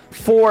Case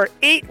for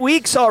 8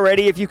 weeks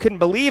already, if you can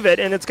believe it,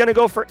 and it's going to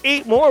go for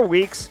 8 more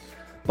weeks.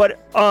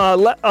 But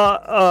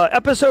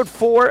episode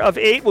 4 of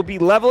 8 will be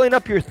leveling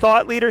up your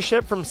thought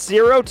leadership from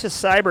zero to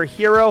cyber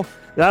hero.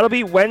 That'll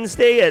be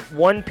Wednesday at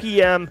 1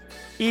 p.m.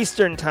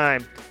 Eastern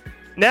time.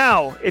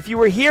 Now, if you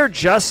were here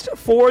just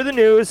for the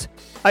news,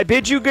 I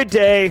bid you good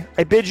day,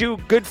 I bid you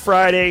good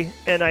Friday,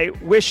 and I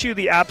wish you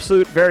the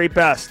absolute very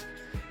best.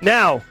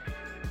 Now,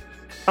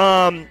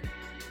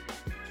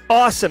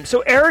 awesome. So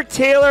Eric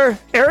Taylor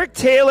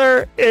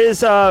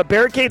is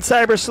Barricade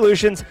Cyber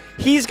Solutions.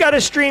 He's got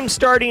a stream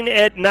starting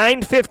at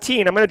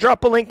 9:15. I'm going to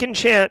drop a link in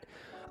chat.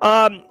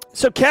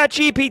 So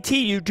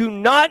ChatGPT, you do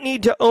not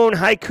need to own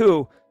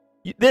Haiku.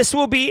 This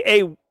will be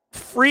a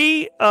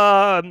free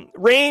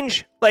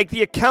range. Like,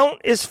 the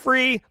account is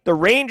free, the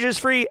range is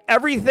free,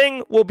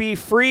 everything will be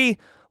free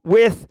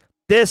with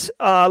this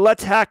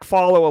Let's Hack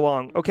follow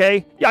along.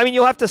 Okay? Yeah, I mean,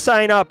 you'll have to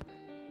sign up.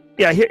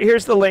 Yeah,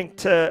 here's the link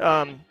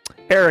to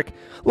Eric.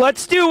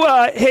 Let's do,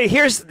 hey,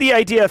 here's the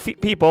idea,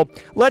 people.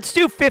 Let's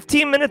do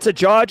 15 minutes of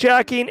jaw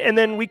jacking, and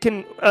then we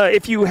can,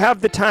 if you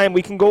have the time,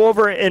 we can go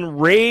over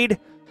and raid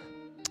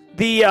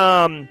the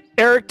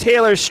Eric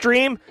Taylor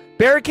stream.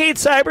 Barricade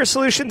Cyber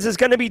Solutions is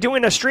going to be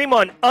doing a stream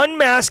on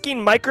unmasking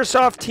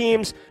Microsoft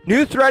Teams,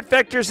 new threat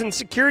vectors, and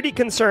security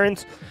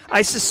concerns.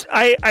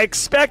 I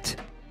expect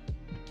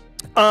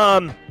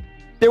there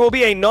will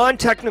be a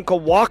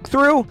non-technical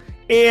walkthrough,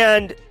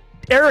 and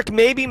Eric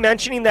may be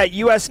mentioning that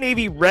U.S.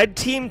 Navy Red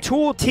Team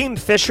tool, Team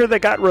Fisher,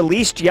 that got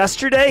released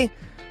yesterday.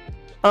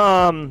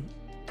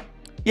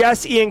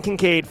 Yes, Ian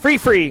Kincaid.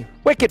 Free.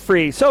 Wicked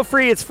free. So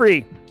free, it's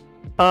free.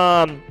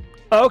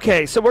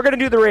 Okay, so we're going to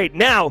do the raid.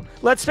 Now,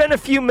 let's spend a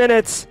few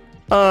minutes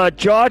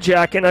jaw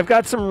jacking. I've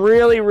got some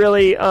really,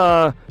 really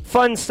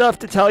fun stuff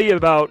to tell you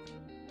about.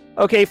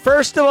 Okay,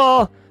 first of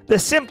all, the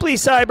Simply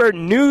Cyber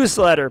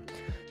newsletter.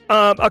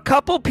 A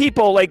couple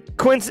people,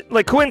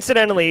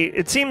 coincidentally,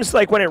 it seems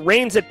like when it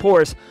rains, it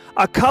pours.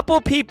 A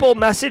couple people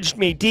messaged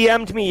me,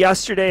 DM'd me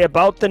yesterday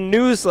about the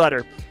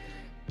newsletter.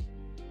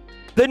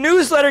 The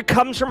newsletter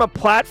comes from a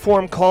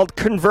platform called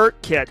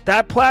ConvertKit.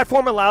 That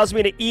platform allows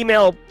me to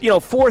email,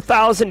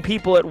 4,000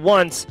 people at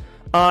once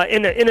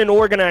in an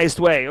organized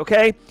way,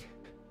 okay?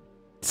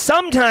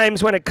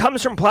 Sometimes when it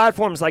comes from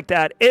platforms like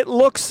that, it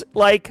looks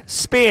like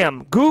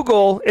spam.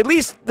 Google, at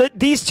least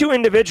these two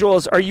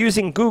individuals are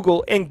using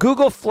Google, and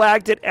Google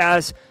flagged it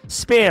as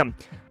spam.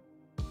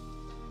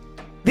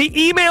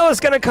 The email is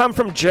going to come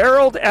from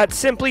Gerald at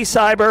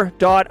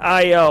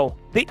simplycyber.io.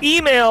 the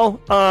email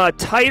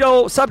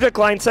title subject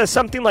line says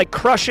something like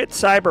 "Crush It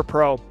Cyber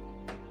Pro."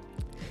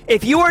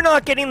 If you are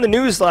not getting the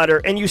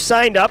newsletter and you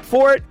signed up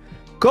for it,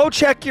 go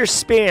check your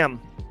spam,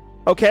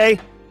 okay?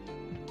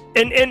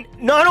 And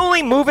not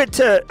only move it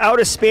to out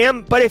of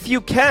spam, but if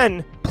you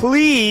can,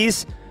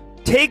 please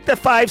take the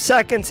 5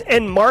 seconds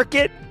and mark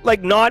it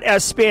like not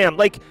as spam.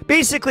 Like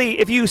basically,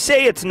 if you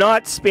say it's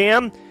not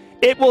spam,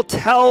 it will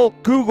tell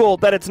Google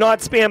that it's not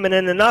spam, and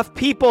then enough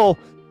people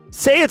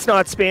say it's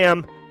not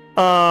spam.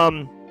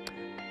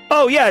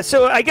 Oh yeah,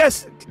 so I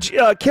guess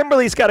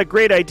Kimberly's got a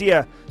great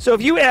idea. So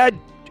if you add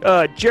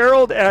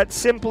Gerald at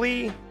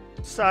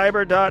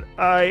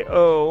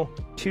simplycyber.io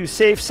to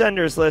safe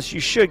senders list, you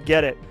should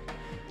get it.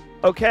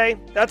 Okay,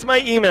 that's my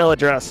email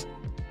address.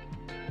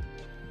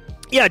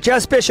 Yeah,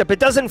 Jess Bishop. It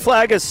doesn't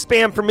flag as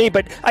spam for me,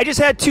 but I just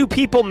had 2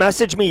 people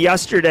message me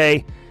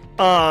yesterday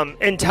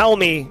and tell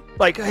me,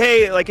 like,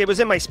 hey, like it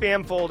was in my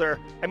spam folder.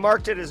 I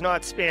marked it as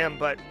not spam,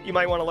 but you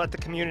might want to let the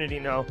community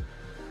know.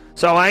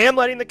 So I am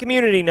letting the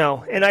community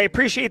know, and I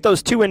appreciate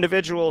those 2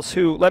 individuals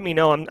who let me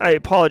know. I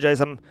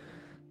apologize. I'm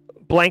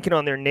blanking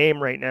on their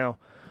name right now.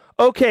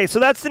 Okay, so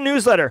that's the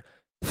newsletter.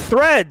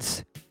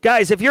 Threads.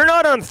 Guys, if you're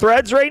not on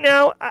Threads right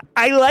now,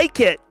 I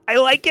like it. I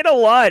like it a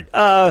lot.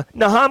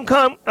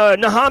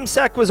 Naham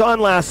Sek was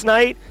on last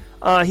night.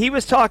 He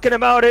was talking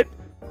about it.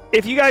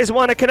 If you guys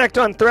want to connect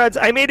on Threads,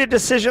 I made a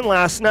decision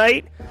last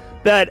night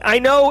that I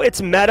know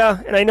it's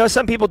meta, and I know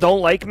some people don't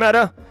like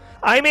meta.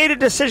 I made a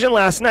decision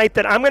last night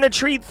that I'm going to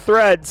treat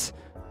Threads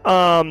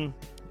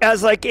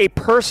as like a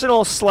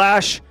personal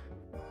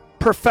 /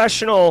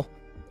 professional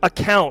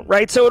account,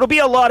 right? So it'll be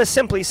a lot of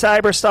Simply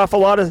Cyber stuff,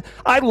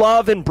 I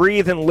love and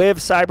breathe and live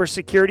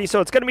cybersecurity, so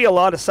it's going to be a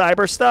lot of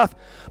cyber stuff,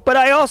 but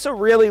I also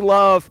really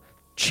love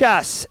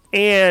chess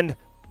and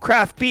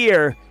craft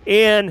beer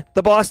and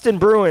the Boston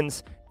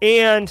Bruins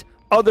and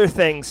other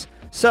things.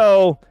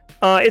 So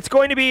it's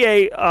going to be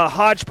a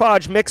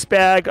hodgepodge mixed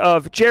bag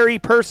of Jerry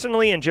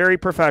personally and Jerry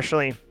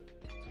professionally.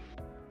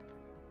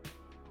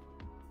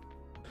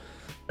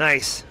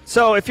 Nice.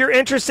 So if you're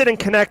interested in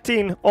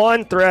connecting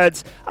on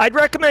Threads, I'd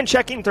recommend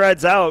checking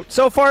Threads out.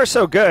 So far,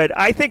 so good.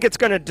 I think it's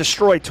going to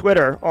destroy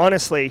Twitter,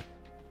 honestly.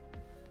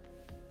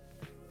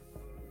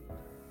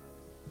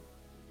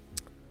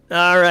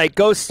 All right,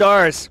 go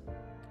Stars.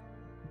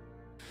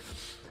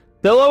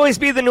 They'll always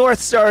be the North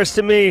Stars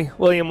to me,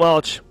 William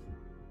Welch.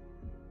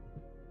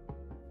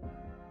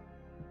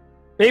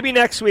 Maybe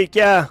next week,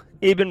 yeah.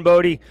 Eben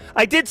Bodie.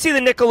 I did see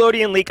the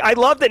Nickelodeon leak. I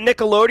love that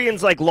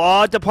Nickelodeon's like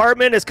law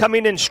department is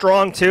coming in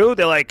strong too.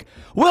 They're like,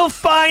 we'll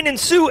fine and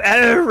sue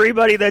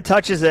everybody that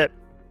touches it.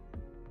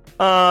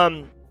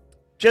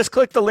 Just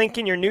click the link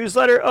in your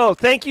newsletter. Oh,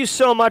 thank you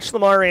so much,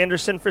 Lamar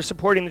Anderson, for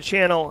supporting the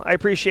channel. I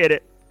appreciate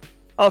it.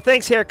 Oh,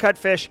 thanks, Haircut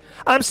Fish.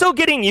 I'm still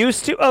getting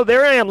used to. Oh,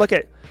 there I am. Look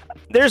at.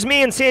 There's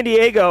me in San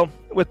Diego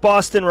with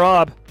Boston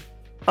Rob.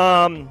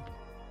 I'm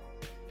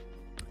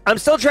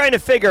still trying to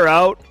figure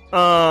out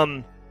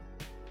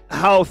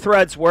how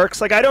Threads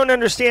works. Like, I don't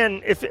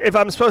understand if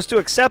I'm supposed to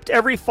accept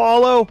every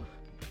follow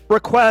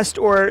request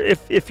or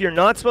if you're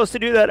not supposed to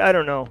do that. I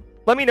don't know.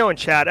 Let me know in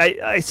chat.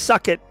 I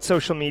suck at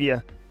social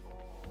media.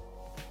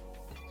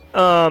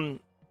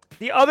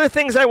 The other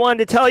things I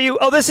wanted to tell you.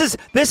 Oh, this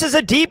is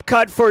a deep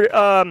cut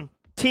for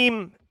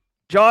Team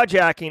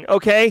Jawjacking.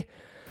 Okay,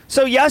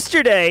 so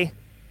yesterday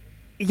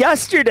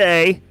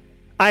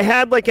I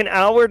had like an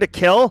hour to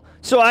kill,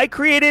 so I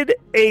created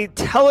a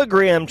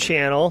Telegram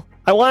channel.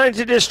 I wanted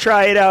to just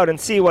try it out and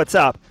see what's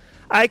up.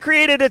 I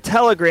created a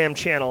Telegram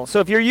channel. So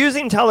if you're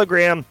using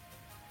Telegram,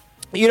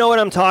 you know what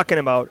I'm talking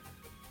about.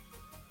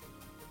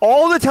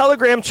 All the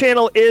Telegram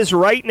channel is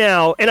right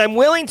now, and I'm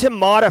willing to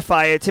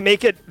modify it to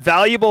make it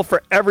valuable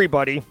for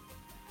everybody,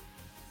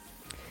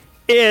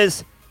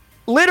 is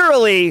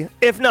literally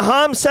if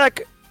Naham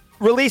Sek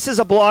releases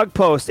a blog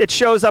post, it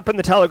shows up in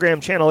the Telegram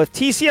channel. If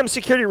TCM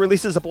Security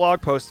releases a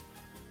blog post,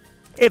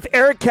 if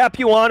Eric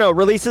Capuano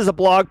releases a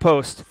blog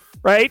post,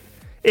 right?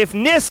 If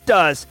NIST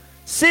does,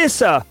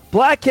 CISA,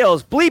 Black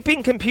Hills,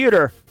 Bleeping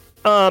Computer,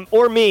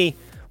 or me,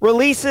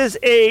 releases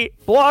a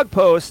blog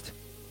post,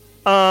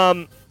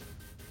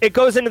 it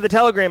goes into the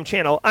Telegram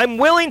channel. I'm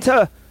willing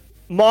to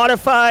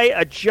modify,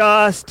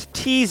 adjust,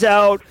 tease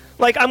out.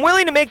 Like, I'm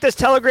willing to make this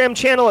Telegram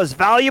channel as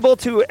valuable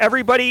to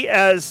everybody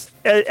as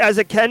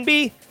it can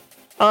be.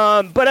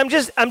 But I'm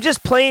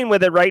just playing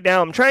with it right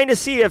now. I'm trying to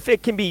see if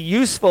it can be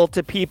useful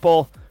to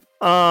people.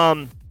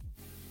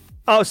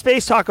 Oh,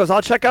 Space Tacos.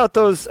 I'll check out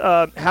those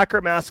hacker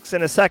masks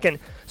in a second.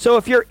 So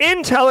if you're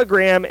in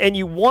Telegram and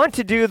you want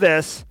to do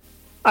this,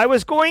 I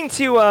was going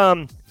to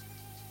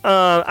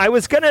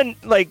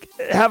like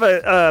have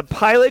a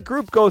pilot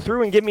group go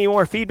through and give me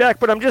more feedback,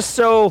 but I'm just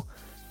so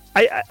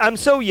I'm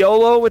so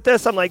YOLO with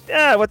this. I'm like,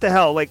 what the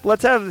hell? Like,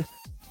 let's have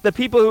the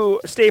people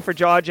who stay for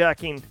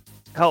jawjacking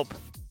help.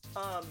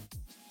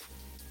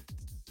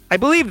 I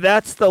believe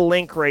that's the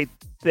link right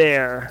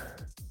there.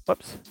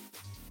 Whoops.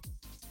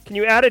 Can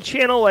you add a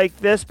channel like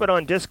this, but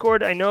on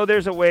Discord? I know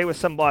there's a way with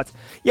some bots.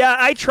 Yeah,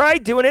 I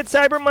tried doing it,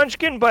 Cyber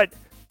Munchkin, but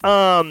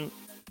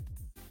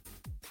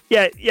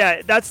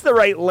yeah, that's the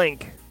right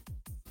link.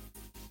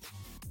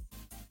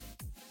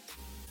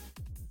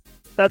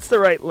 That's the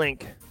right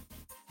link.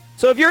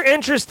 So if you're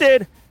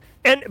interested,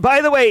 and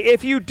by the way,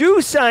 if you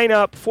do sign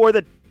up for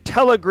the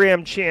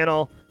Telegram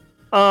channel,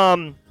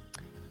 and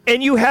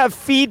you have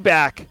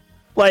feedback,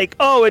 like,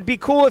 oh, it'd be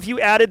cool if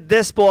you added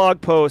this blog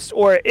post,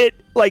 or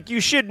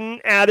you shouldn't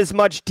add as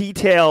much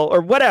detail,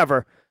 or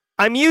whatever.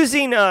 I'm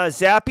using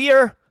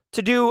Zapier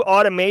to do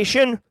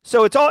automation,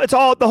 so it's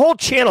all the whole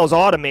channel is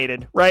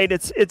automated, right?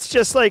 It's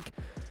just like,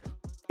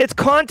 it's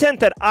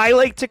content that I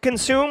like to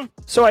consume,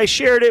 so I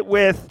shared it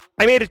with.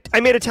 I made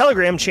a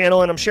Telegram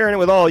channel, and I'm sharing it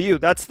with all of you.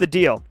 That's the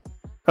deal.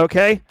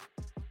 Okay.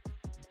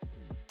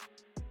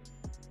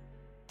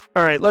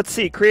 All right. Let's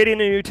see. Creating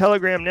a new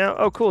Telegram now.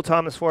 Oh, cool,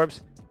 Thomas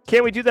Forbes.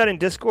 Can't we do that in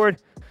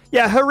Discord?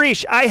 Yeah,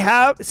 Harish.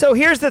 So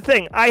here's the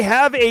thing. I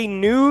have a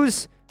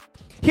news.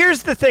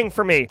 Here's the thing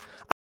for me.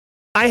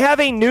 I have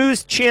a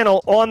news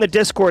channel on the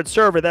Discord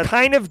server that's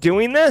kind of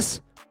doing this,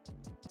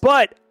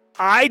 but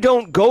I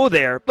don't go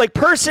there. Like,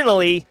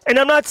 personally, and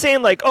I'm not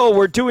saying like, oh,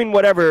 we're doing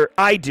whatever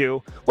I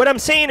do. What I'm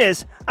saying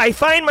is I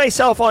find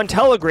myself on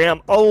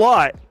Telegram a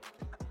lot.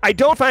 I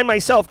don't find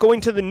myself going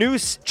to the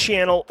news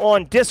channel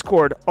on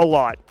Discord a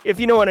lot, if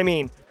you know what I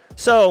mean.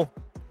 So,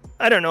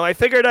 I don't know. I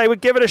figured I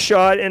would give it a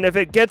shot, and if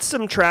it gets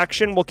some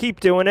traction, we'll keep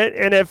doing it.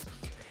 And if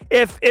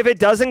it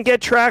doesn't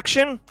get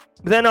traction,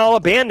 then I'll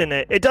abandon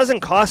it. It doesn't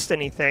cost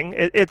anything.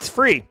 It's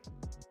free.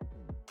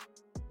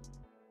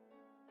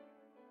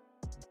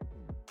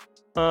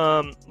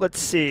 Let's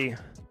see.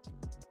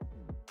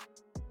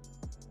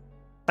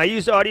 I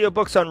use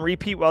audiobooks on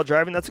repeat while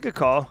driving. That's a good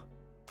call.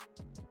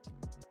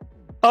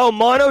 Oh,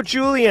 Mono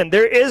Julian,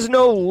 there is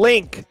no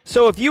link.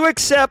 So if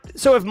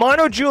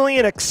Mono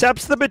Julian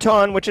accepts the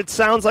baton, which it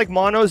sounds like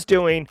Mono's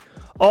doing,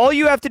 all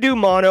you have to do,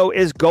 Mono,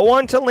 is go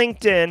onto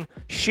LinkedIn,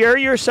 share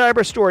your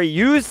cyber story,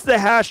 use the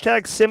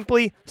hashtag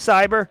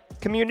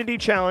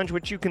 #SimplyCyberCommunityChallenge,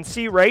 which you can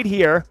see right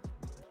here,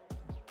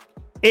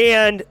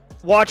 and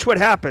watch what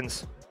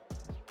happens.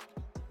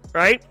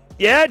 Right?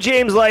 Yeah,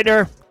 James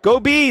Leitner. Go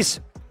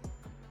Bees.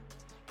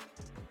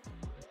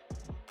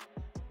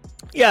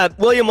 Yeah,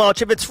 William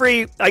Welch, if it's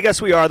free, I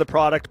guess we are the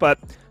product, but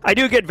I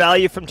do get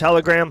value from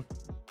Telegram.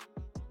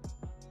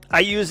 I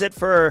use it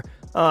for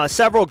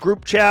several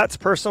group chats,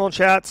 personal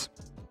chats.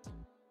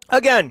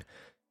 Again,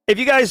 if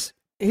you guys,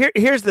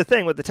 here's the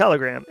thing with the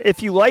Telegram.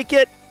 If you like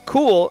it,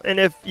 cool, and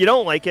if you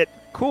don't like it,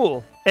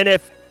 cool. And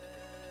if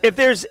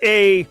there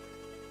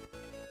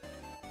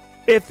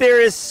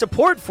is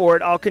support for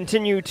it, I'll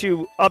continue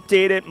to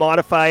update it,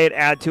 modify it,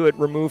 add to it,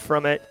 remove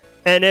from it.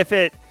 And if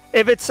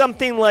it's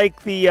something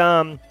like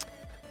the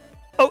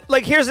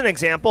here's an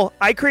example.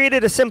 I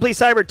created a Simply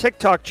Cyber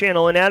TikTok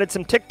channel and added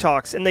some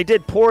TikToks, and they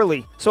did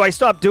poorly, so I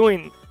stopped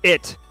doing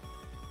it.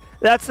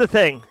 That's the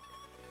thing.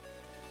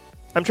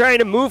 I'm trying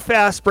to move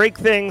fast, break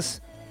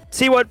things,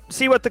 see what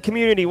the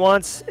community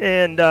wants,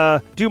 and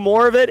do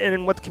more of it,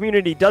 and what the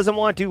community doesn't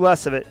want, do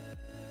less of it.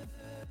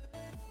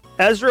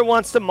 Ezra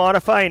wants to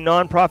modify a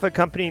nonprofit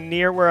company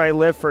near where I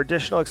live for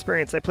additional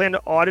experience. I plan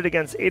to audit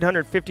against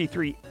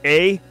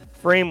 853A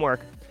framework.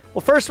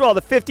 Well, first of all,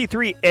 the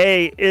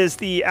 53A is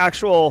the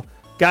actual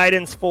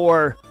guidance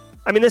for,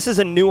 this is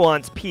a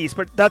nuanced piece,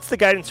 but that's the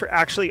guidance for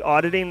actually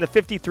auditing. The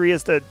 53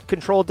 is the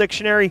control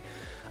dictionary.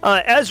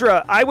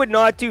 Ezra, I would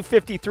not do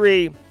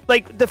 53.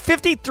 Like, the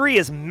 53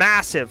 is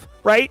massive,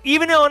 right?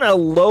 Even on a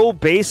low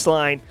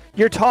baseline,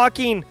 you're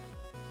talking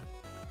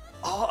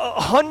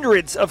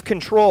hundreds of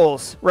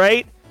controls,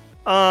 right?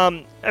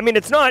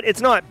 It's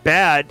not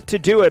bad to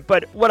do it,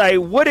 but what I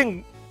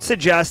wouldn't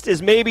suggest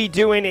is maybe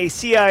doing a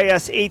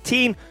CIS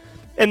 18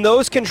 and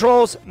those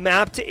controls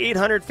map to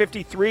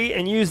 853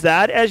 and use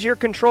that as your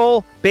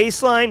control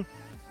baseline,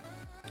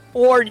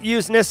 or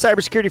use NIST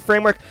cybersecurity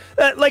framework.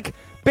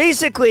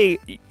 Basically,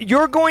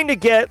 you're going to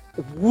get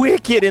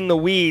wicked in the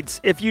weeds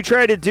if you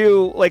try to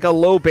do like a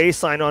low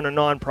baseline on a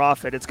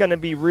nonprofit. It's going to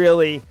be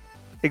really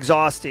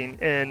exhausting,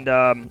 and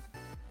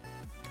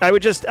I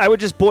would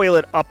just boil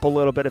it up a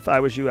little bit if I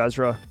was you,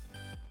 Ezra.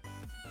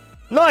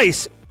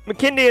 Nice,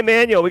 McKinney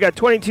Emmanuel. We got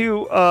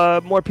 22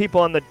 more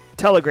people on the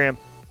Telegram.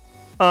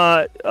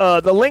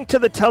 The link to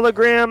the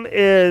Telegram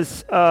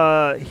is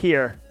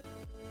here,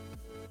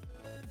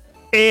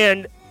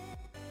 and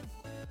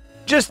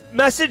just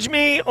message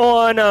me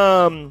on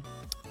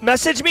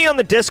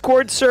the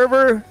Discord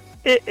server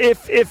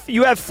if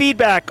you have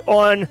feedback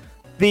on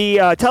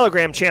the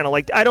Telegram channel.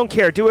 Like, I don't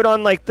care. Do it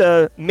on like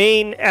the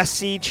main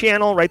SC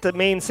channel, right? The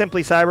main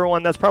Simply Cyber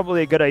one. That's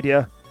probably a good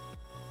idea.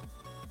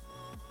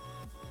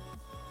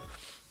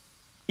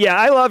 Yeah,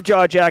 I love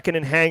jaw jacking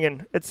and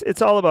hanging.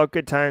 It's all about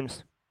good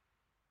times.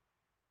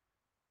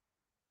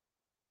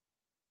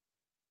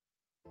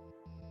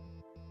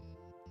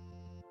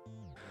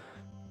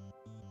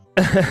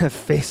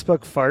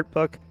 Facebook fart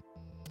book.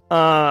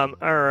 All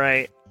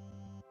right.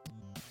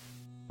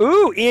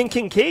 Ooh, Ian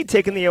Kincaid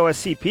taking the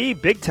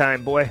OSCP. Big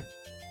time, boy.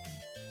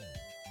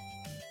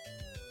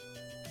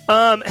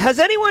 Has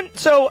anyone...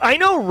 So, I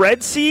know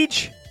Red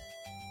Siege.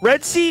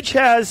 Red Siege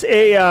has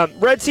a...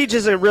 Red Siege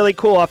is a really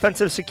cool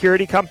offensive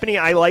security company.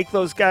 I like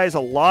those guys a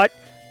lot.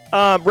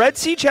 Red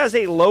Siege has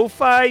a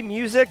lo-fi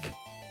music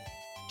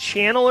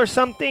channel or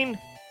something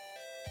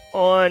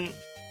on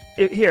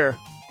here.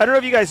 I don't know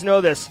if you guys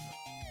know this,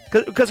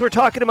 because we're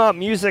talking about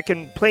music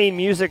and playing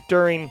music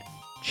during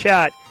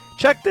chat.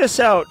 Check this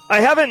out.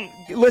 I haven't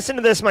listened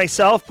to this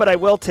myself, but I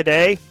will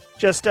today.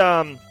 Just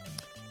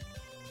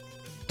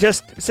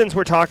since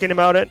we're talking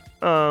about it.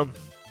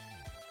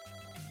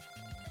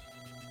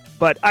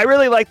 But I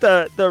really like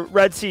the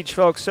Red Siege,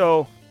 folks.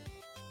 So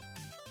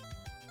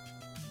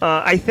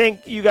I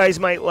think you guys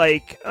might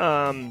like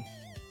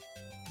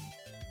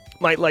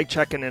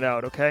checking it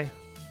out. Okay.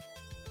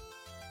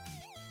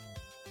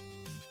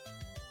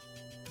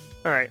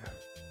 All right.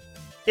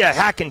 Yeah,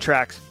 hacking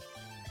tracks.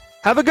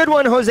 Have a good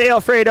one, Jose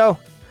Alfredo.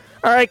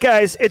 All right,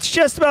 guys, it's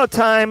just about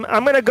time.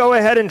 I'm going to go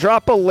ahead and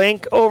drop a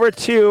link over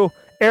to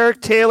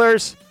Eric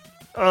Taylor's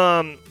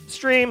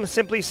stream,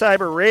 Simply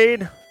Cyber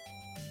Raid.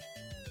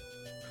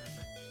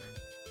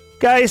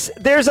 Guys,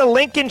 there's a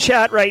link in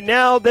chat right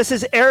now. This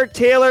is Eric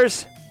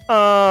Taylor's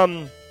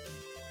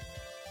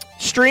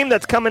stream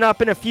that's coming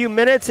up in a few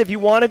minutes. If you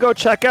want to go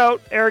check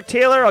out Eric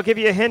Taylor, I'll give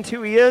you a hint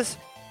who he is.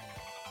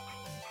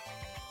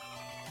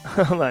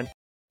 Hold on.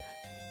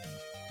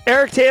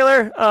 Eric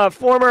Taylor,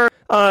 former,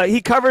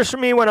 he covers for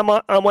me when I'm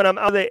out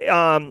of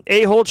the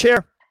a-hole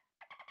chair.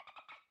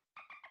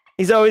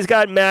 He's always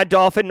got mad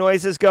dolphin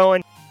noises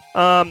going.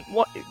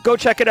 Go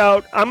check it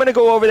out. I'm going to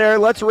go over there.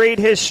 Let's raid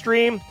his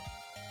stream.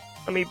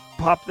 Let me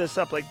pop this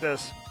up like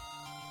this.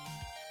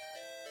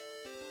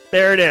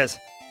 There it is.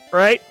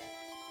 Right?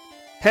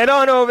 Head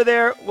on over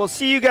there. We'll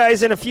see you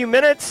guys in a few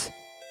minutes.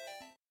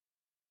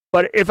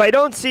 But if I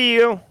don't see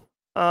you,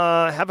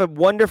 have a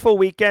wonderful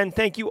weekend.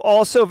 Thank you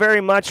all so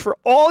very much for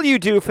all you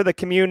do for the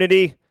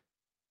community.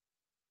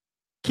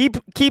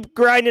 Keep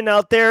grinding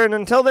out there, and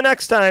until the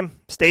next time,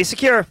 stay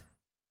secure.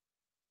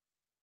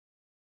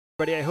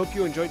 I hope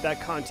you enjoyed that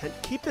content.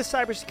 Keep the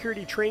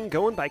cybersecurity train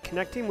going by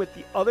connecting with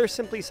the other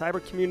Simply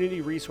Cyber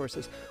community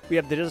resources. We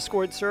have the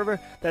Discord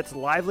server that's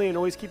lively and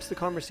always keeps the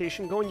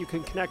conversation going. You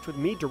can connect with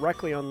me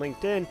directly on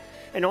LinkedIn.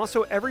 And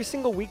also every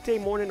single weekday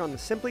morning on the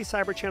Simply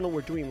Cyber channel,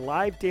 we're doing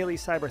live daily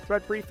cyber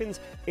threat briefings,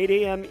 8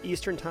 a.m.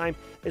 Eastern time,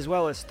 as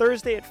well as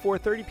Thursday at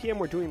 4:30 p.m.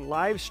 We're doing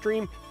live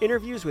stream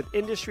interviews with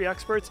industry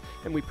experts,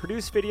 and we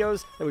produce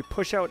videos that we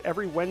push out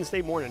every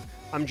Wednesday morning.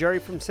 I'm Jerry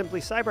from Simply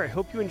Cyber. I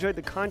hope you enjoyed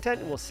the content,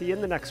 and we'll see you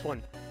in the next one.